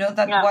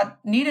 What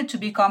needed to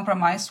be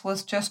compromised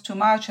was just too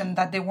much and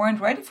that they weren't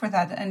ready for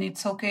that. And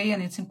it's okay.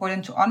 And it's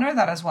important to honor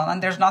that as well.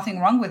 And there's nothing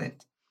wrong with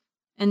it.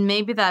 And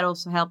maybe that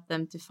also helped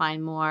them to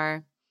find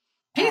more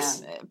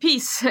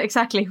peace,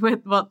 exactly,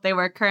 with what they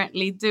were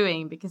currently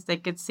doing, because they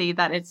could see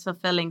that it's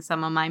fulfilling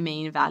some of my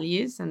main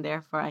values and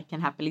therefore I can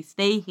happily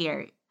stay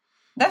here.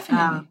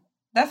 Definitely.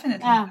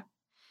 Yeah.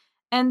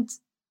 And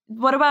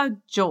what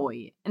about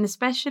joy? And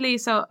especially,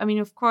 so, I mean,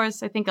 of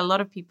course, I think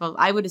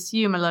I would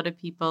assume a lot of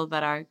people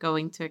that are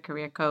going to a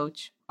career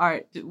coach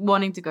are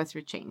wanting to go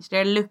through change.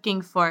 They're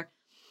looking for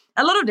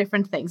a lot of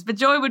different things, but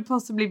joy would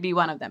possibly be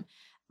one of them.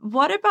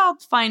 What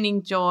about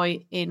finding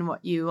joy in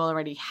what you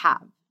already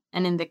have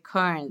and in the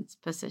current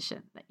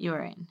position that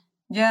you're in?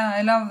 Yeah,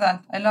 I love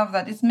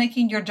that. It's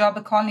making your job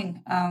a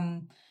calling.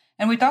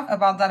 And we talk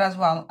about that as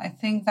well. I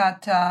think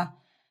that,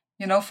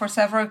 for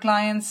several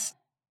clients,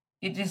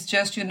 it is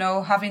just,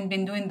 having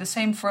been doing the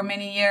same for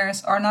many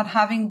years or not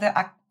having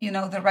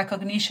the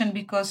recognition,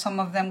 because some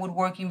of them would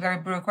work in very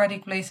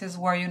bureaucratic places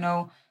where,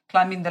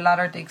 climbing the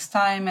ladder takes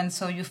time. And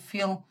so you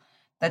feel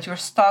that you're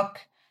stuck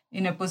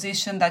in a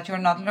position that you're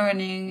not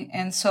learning.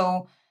 And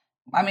so,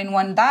 I mean,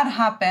 when that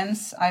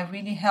happens, I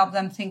really help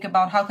them think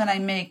about how can I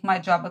make my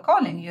job a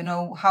calling?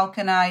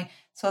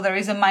 So there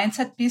is a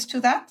mindset piece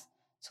to that.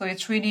 So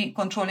it's really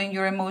controlling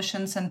your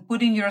emotions and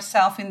putting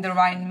yourself in the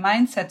right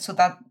mindset so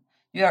that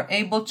you are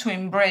able to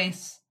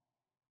embrace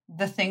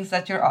the things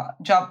that your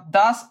job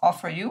does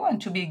offer you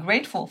and to be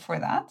grateful for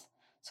that.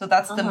 So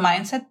that's the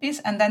mindset piece.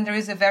 And then there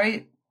is a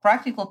very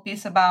practical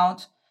piece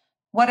about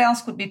what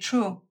else could be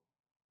true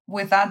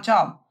with that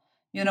job.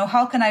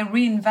 How can I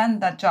reinvent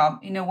that job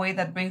in a way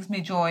that brings me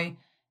joy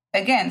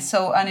again?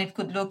 So, and it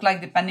could look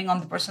like, depending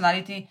on the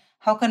personality,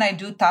 how can I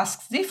do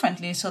tasks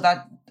differently so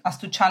that as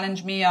to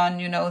challenge me on,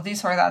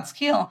 this or that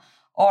skill?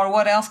 Or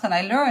what else can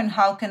I learn?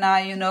 How can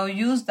I,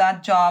 use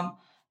that job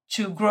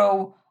to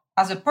grow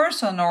as a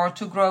person or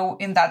to grow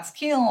in that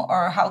skill?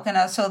 Or how can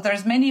I? So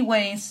there's many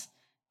ways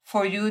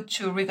for you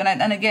to reconnect.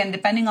 And again,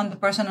 depending on the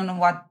person and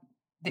what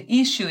the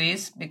issue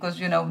is, because,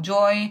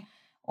 joy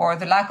or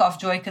the lack of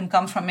joy can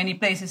come from many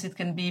places. It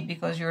can be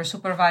because your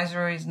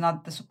supervisor is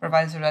not the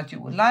supervisor that you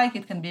would like.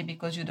 It can be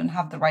because you don't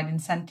have the right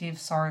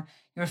incentives or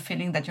you're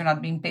feeling that you're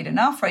not being paid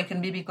enough. Or it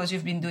can be because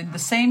you've been doing the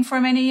same for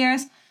many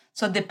years.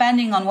 So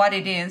depending on what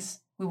it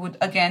is, we would,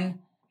 again,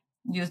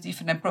 use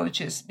different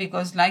approaches.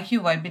 Because like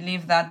you, I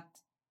believe that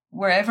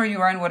wherever you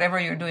are and whatever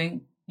you're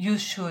doing, you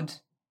should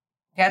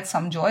get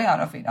some joy out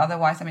of it.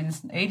 Otherwise, I mean,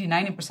 it's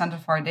 80-90%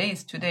 of our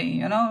days today,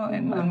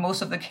 in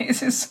most of the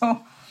cases.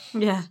 So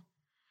yeah.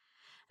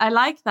 I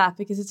like that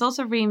because it's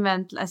also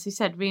reinvent, as you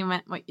said,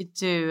 reinvent what you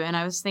do. And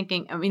I was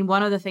thinking, I mean,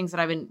 one of the things that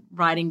I've been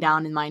writing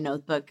down in my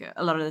notebook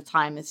a lot of the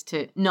time is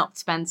to not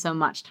spend so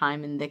much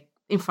time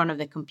in front of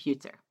the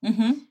computer,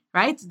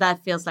 right?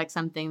 That feels like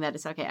something that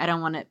is, okay, I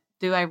don't want to,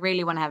 do I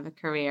really want to have a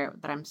career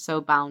that I'm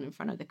so bound in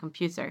front of the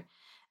computer?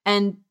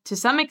 And to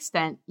some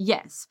extent,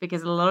 yes,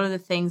 because a lot of the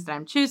things that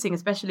I'm choosing,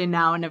 especially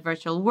now in a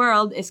virtual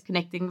world, is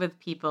connecting with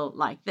people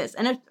like this.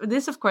 And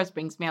this, of course,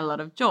 brings me a lot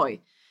of joy.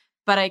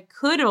 But I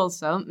could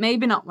also,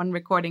 maybe not when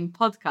recording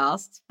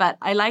podcasts, but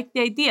I like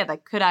the idea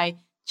that could I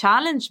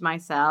challenge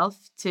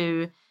myself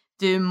to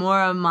do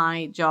more of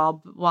my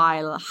job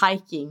while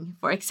hiking,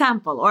 for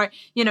example? Or,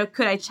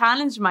 could I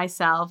challenge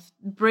myself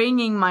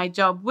bringing my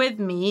job with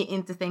me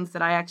into things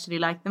that I actually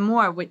like the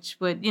more, which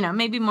would,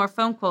 maybe more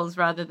phone calls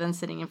rather than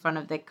sitting in front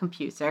of the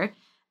computer.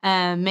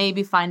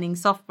 Maybe finding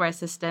software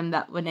system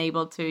that would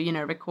able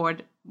to,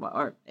 record,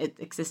 or it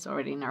exists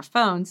already in our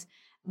phones,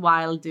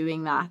 while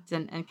doing that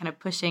and kind of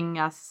pushing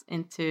us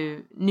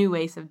into new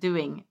ways of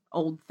doing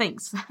old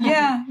things.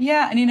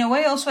 Yeah. And in a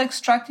way also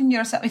extracting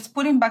yourself, it's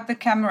putting back the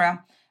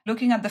camera,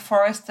 looking at the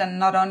forest and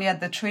not only at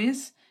the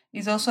trees,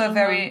 is also a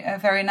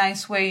very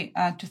nice way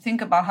to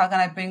think about how can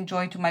I bring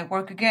joy to my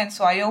work again.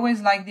 So I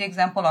always like the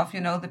example of,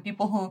 the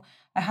people who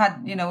I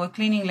had, a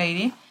cleaning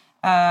lady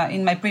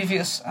in my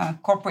previous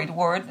corporate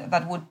world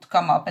that would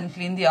come up and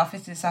clean the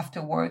offices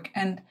after work.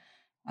 And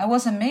I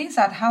was amazed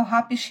at how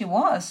happy she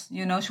was.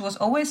 She was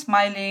always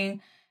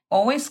smiling,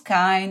 always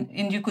kind.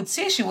 And you could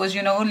see she was,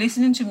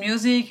 listening to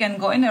music and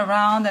going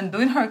around and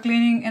doing her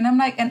cleaning. And I'm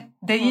like, and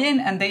day in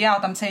and day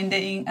out, I'm saying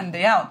day in and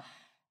day out.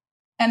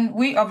 And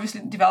we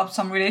obviously developed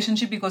some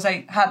relationship because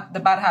I had the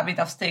bad habit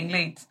of staying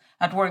late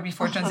at work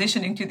before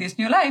transitioning to this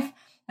new life.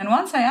 And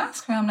once I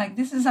asked her, I'm like,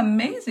 this is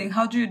amazing.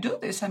 How do you do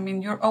this? I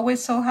mean, you're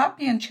always so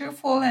happy and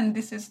cheerful. And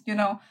this is,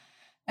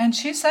 and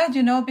she said,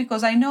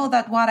 because I know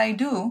that what I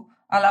do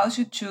allows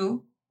you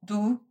to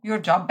do your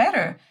job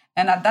better.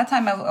 And at that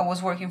time, I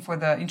was working for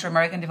the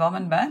Inter-American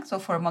Development Bank, so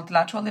for a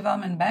multilateral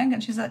development bank.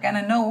 And she's like, and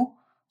I know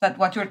that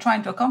what you're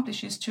trying to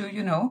accomplish is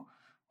to,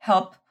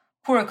 help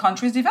poorer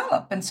countries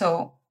develop. And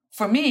so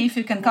for me, if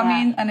you can come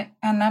in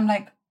and I'm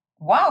like,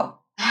 wow,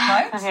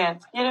 right? Yeah,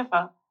 it's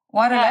beautiful.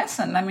 What a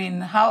lesson. I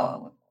mean,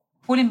 how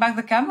pulling back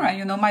the camera,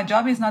 my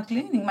job is not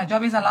cleaning. My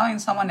job is allowing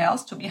someone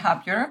else to be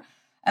happier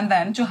and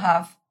then to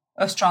have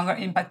a stronger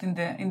impact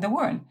in the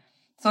world.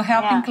 So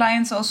helping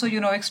clients also,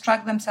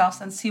 extract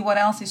themselves and see what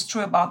else is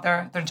true about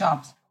their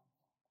jobs.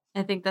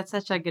 I think that's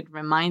such a good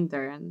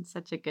reminder and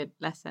such a good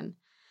lesson.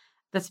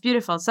 That's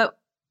beautiful. So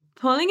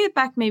pulling it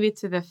back maybe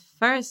to the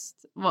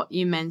first, what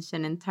you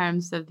mentioned in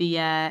terms of the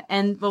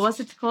end, what was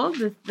it called?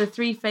 The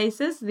three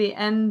phases, the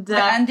end.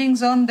 The ending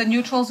zone, the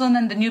neutral zone,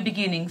 and the new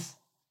beginnings.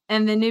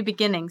 And the new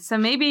beginnings. So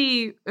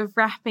maybe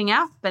wrapping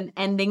up and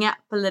ending up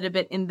a little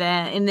bit in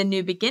the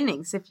new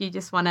beginnings, if you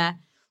just want to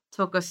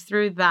talk us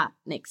through that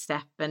next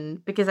step,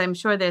 and because I'm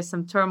sure there's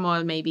some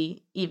turmoil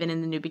maybe even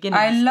in the new beginnings.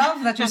 I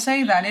love that you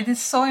say that. It is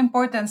so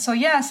important. So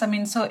yes, I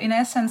mean, so in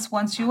essence,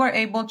 once you are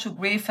able to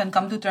grieve and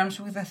come to terms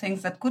with the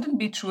things that couldn't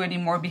be true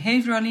anymore,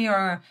 behaviorally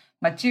or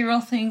material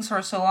things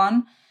or so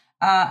on,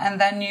 and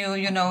then you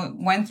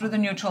went through the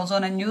neutral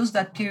zone and used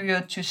that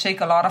period to shake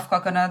a lot of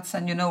coconuts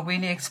and,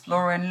 really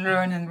explore and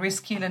learn and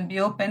reskill and be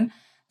open,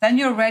 then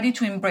you're ready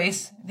to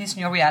embrace this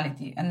new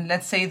reality. And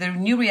let's say the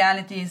new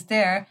reality is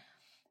there,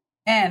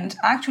 and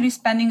actually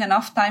spending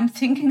enough time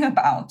thinking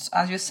about,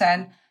 as you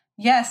said,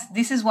 yes,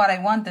 this is what I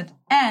wanted.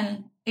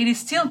 And it is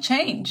still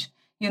change,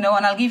 and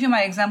I'll give you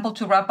my example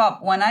to wrap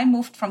up. When I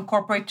moved from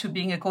corporate to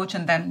being a coach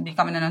and then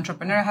becoming an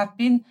entrepreneur, I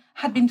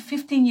had been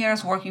 15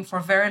 years working for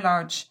very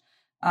large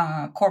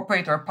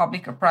corporate or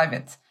public or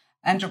private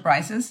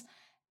enterprises.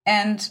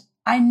 And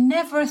I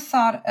never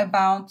thought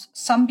about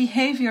some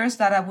behaviors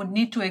that I would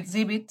need to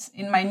exhibit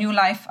in my new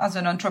life as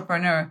an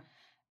entrepreneur.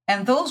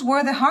 And those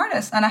were the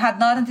hardest, and I had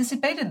not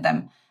anticipated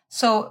them.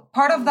 So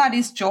part of that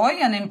is joy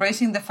and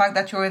embracing the fact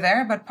that you're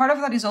there. But part of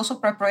that is also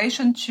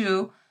preparation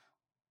to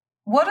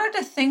what are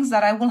the things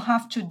that I will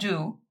have to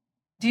do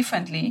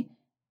differently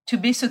to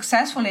be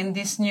successful in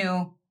this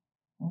new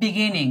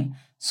beginning.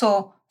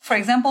 So, for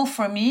example,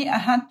 for me, I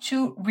had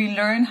to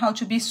relearn how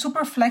to be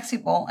super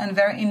flexible and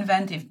very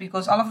inventive,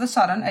 because all of a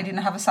sudden I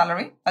didn't have a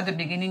salary. At the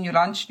beginning, you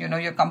launch,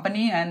 your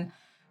company and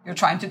you're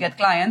trying to get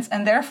clients.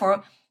 And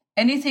therefore,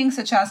 anything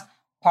such as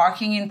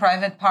parking in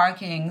private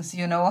parkings,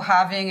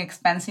 having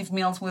expensive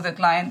meals with a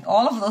client,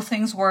 all of those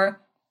things were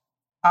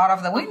out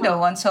of the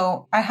window. And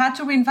so I had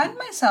to reinvent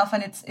myself,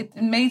 and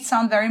it may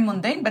sound very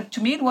mundane, but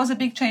to me it was a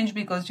big change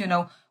because,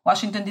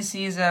 Washington,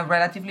 D.C. is a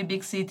relatively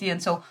big city.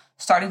 And so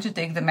starting to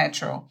take the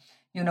metro,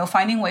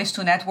 finding ways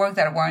to network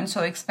that weren't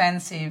so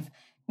expensive,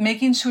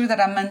 making sure that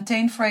I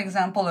maintained, for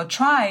example, a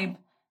tribe,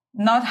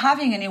 not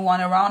having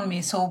anyone around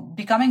me. So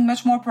becoming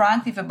much more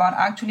proactive about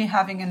actually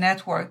having a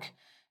network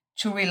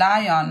to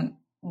rely on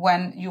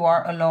when you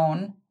are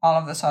alone all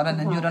of a sudden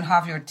and you don't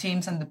have your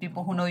teams and the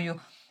people who know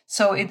you.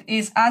 So it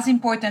is as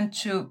important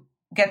to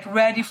get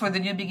ready for the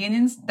new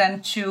beginnings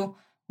than to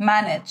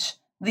manage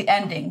the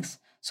endings.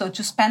 So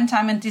to spend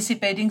time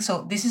anticipating.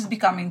 So this is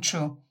becoming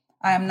true.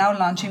 I am now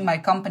launching my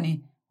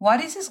company.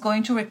 What is this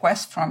going to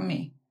request from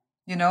me?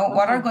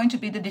 What are going to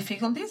be the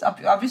difficulties?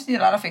 Obviously, a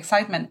lot of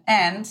excitement.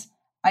 And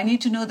I need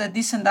to know that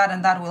this and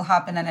that will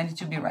happen, and I need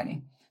to be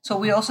ready. So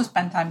we also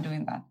spend time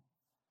doing that.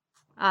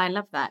 I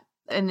love that.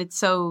 And it's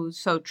so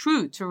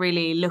true to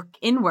really look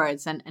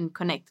inwards and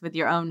connect with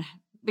your own,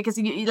 because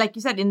like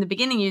you said, in the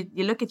beginning,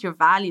 you look at your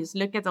values,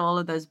 look at all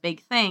of those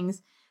big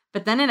things,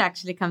 but then it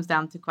actually comes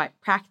down to quite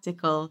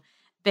practical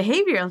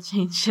behavioral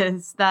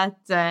changes that,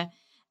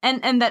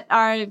 and that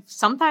are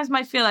sometimes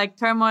might feel like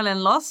turmoil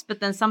and loss,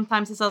 but then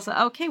sometimes it's also,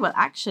 okay, well,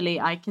 actually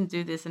I can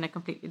do this in a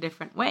completely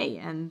different way.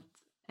 And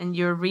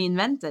you're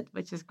reinvented,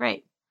 which is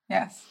great.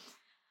 Yes.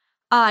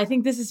 I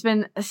think this has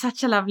been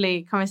such a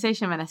lovely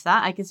conversation, Vanessa.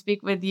 I could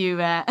speak with you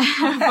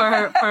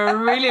for a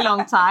really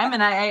long time,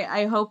 and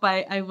I hope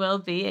I will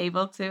be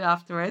able to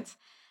afterwards.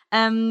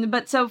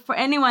 But so for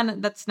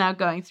anyone that's now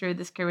going through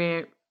this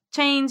career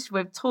change,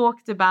 we've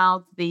talked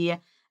about the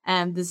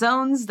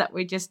zones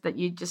that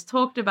you just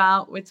talked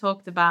about. We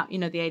talked about,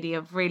 the idea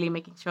of really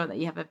making sure that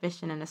you have a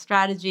vision and a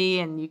strategy,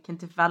 and you can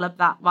develop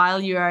that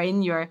while you are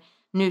in your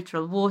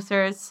neutral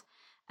waters.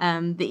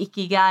 the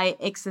Ikigai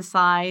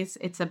exercise.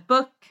 It's a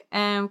book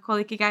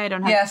called Ikigai. I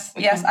don't have.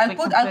 Yes.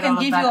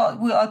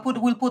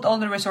 We'll put all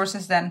the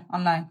resources then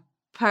online.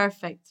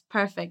 Perfect.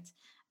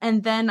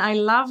 And then I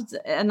loved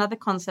another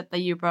concept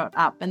that you brought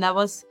up, and that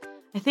was,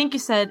 I think you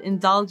said,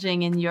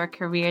 indulging in your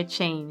career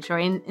change, or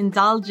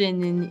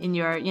indulging in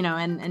your,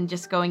 and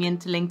just going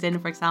into LinkedIn,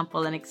 for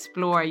example, and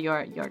explore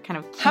your kind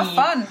of key have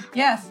fun.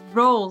 Yes.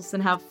 roles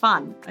and have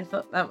fun. I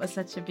thought that was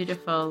such a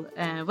beautiful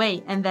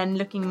way. And then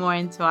looking more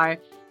into our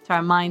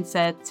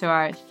mindset, to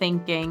our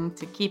thinking,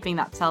 to keeping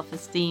that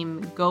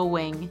self-esteem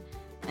going,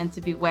 and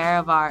to be aware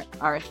of our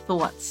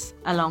thoughts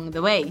along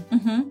the way.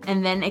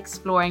 And then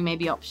exploring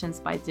maybe options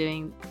by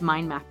doing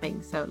mind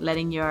mapping. So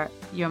letting your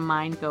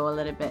mind go a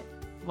little bit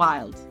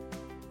wild.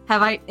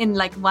 Have I, in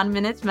like 1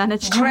 minute,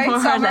 managed to Great more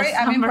summary. or less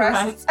I'm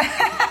impressed.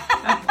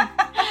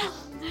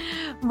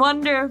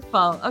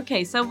 Wonderful.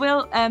 Okay, so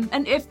we'll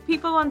and if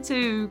people want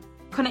to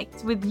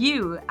connect with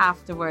you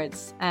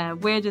afterwards,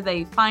 where do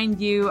they find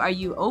you? Are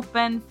you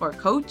open for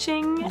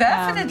coaching?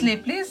 Definitely,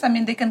 please. I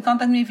mean, they can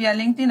contact me via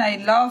LinkedIn.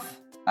 I love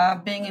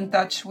being in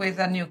touch with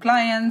new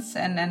clients,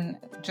 and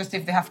just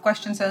if they have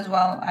questions as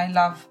well. I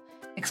love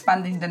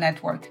expanding the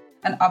network,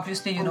 and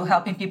obviously,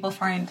 helping people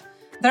find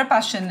their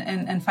passion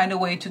and find a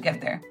way to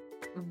get there.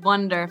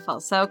 Wonderful.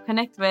 So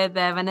connect with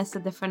Vanessa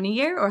De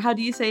Fournier, or how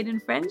do you say it in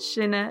French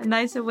in a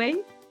nicer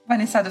way?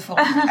 Vanessa De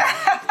Fournier.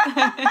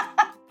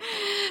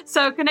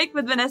 So connect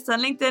with Vanessa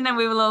on LinkedIn, and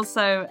we will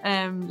also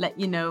let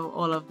you know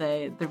all of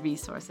the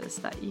resources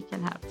that you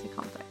can have to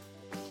contact.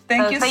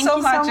 Thank you so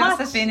much,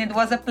 Josephine. It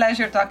was a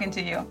pleasure talking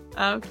to you.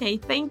 Okay,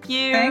 thank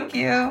you. Thank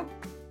you.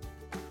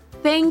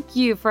 Thank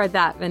you for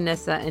that,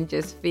 Vanessa and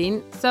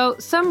Josephine. So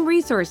some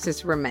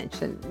resources were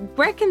mentioned.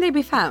 Where can they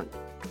be found?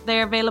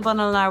 They're available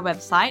on our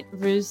website,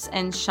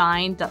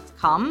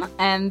 ruseandshine.com,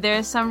 and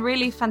there's some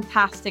really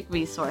fantastic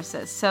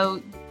resources.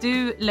 So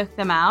do look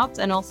them out,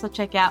 and also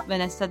check out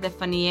Vanessa De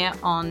Fournier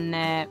on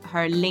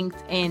her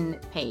LinkedIn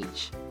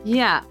page.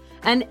 Yeah.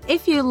 And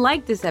if you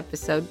like this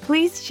episode,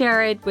 please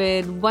share it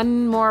with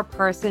one more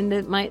person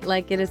that might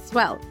like it as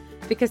well,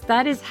 because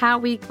that is how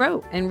we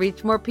grow and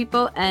reach more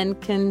people and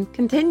can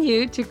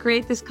continue to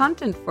create this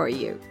content for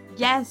you.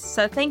 Yes,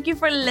 so thank you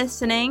for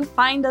listening.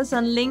 Find us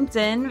on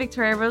LinkedIn,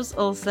 Victoria Rose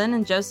Olsen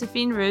and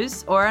Josephine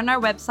Roos, or on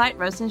our website,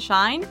 Rose and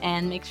Shine,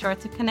 and make sure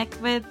to connect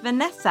with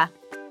Vanessa.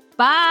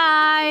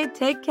 Bye.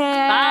 Take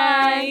care.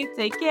 Bye.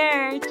 Take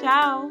care.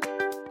 Ciao.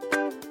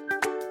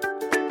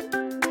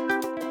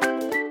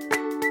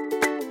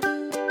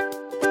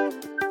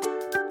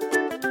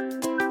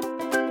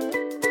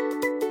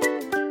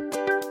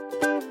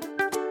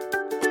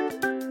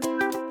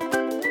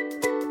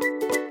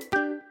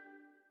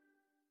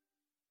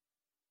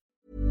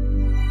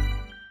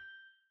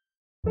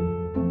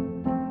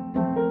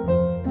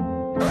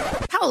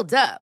 Hold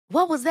up.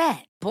 What was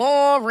that?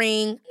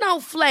 Boring.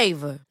 No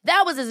flavor.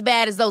 That was as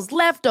bad as those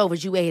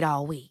leftovers you ate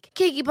all week.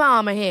 Keke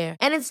Palmer here,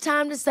 and it's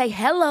time to say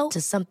hello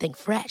to something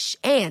fresh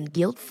and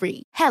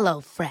guilt-free.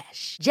 Hello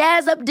Fresh.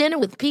 Jazz up dinner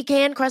with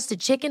pecan-crusted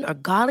chicken or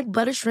garlic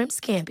butter shrimp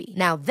scampi.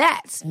 Now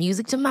that's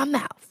music to my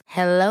mouth.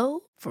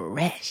 Hello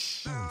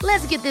Fresh.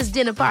 Let's get this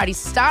dinner party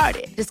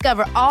started.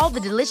 Discover all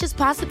the delicious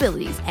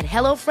possibilities at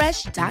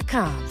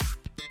hellofresh.com.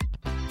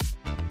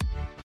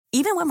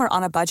 Even when we're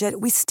on a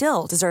budget, we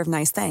still deserve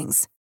nice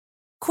things.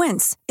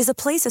 Quince is a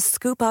place to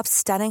scoop up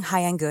stunning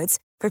high-end goods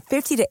for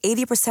 50 to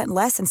 80%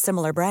 less than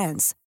similar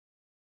brands.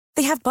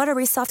 They have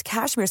buttery soft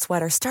cashmere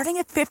sweaters starting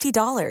at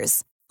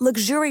 $50,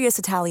 luxurious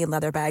Italian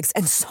leather bags,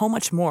 and so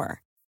much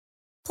more.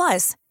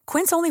 Plus,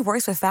 Quince only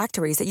works with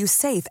factories that use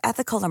safe,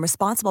 ethical, and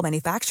responsible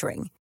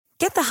manufacturing.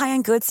 Get the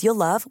high-end goods you'll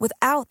love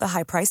without the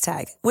high price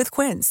tag with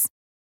Quince.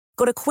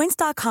 Go to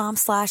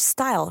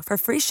quince.com/style for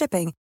free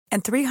shipping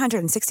and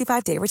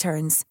 365-day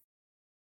returns.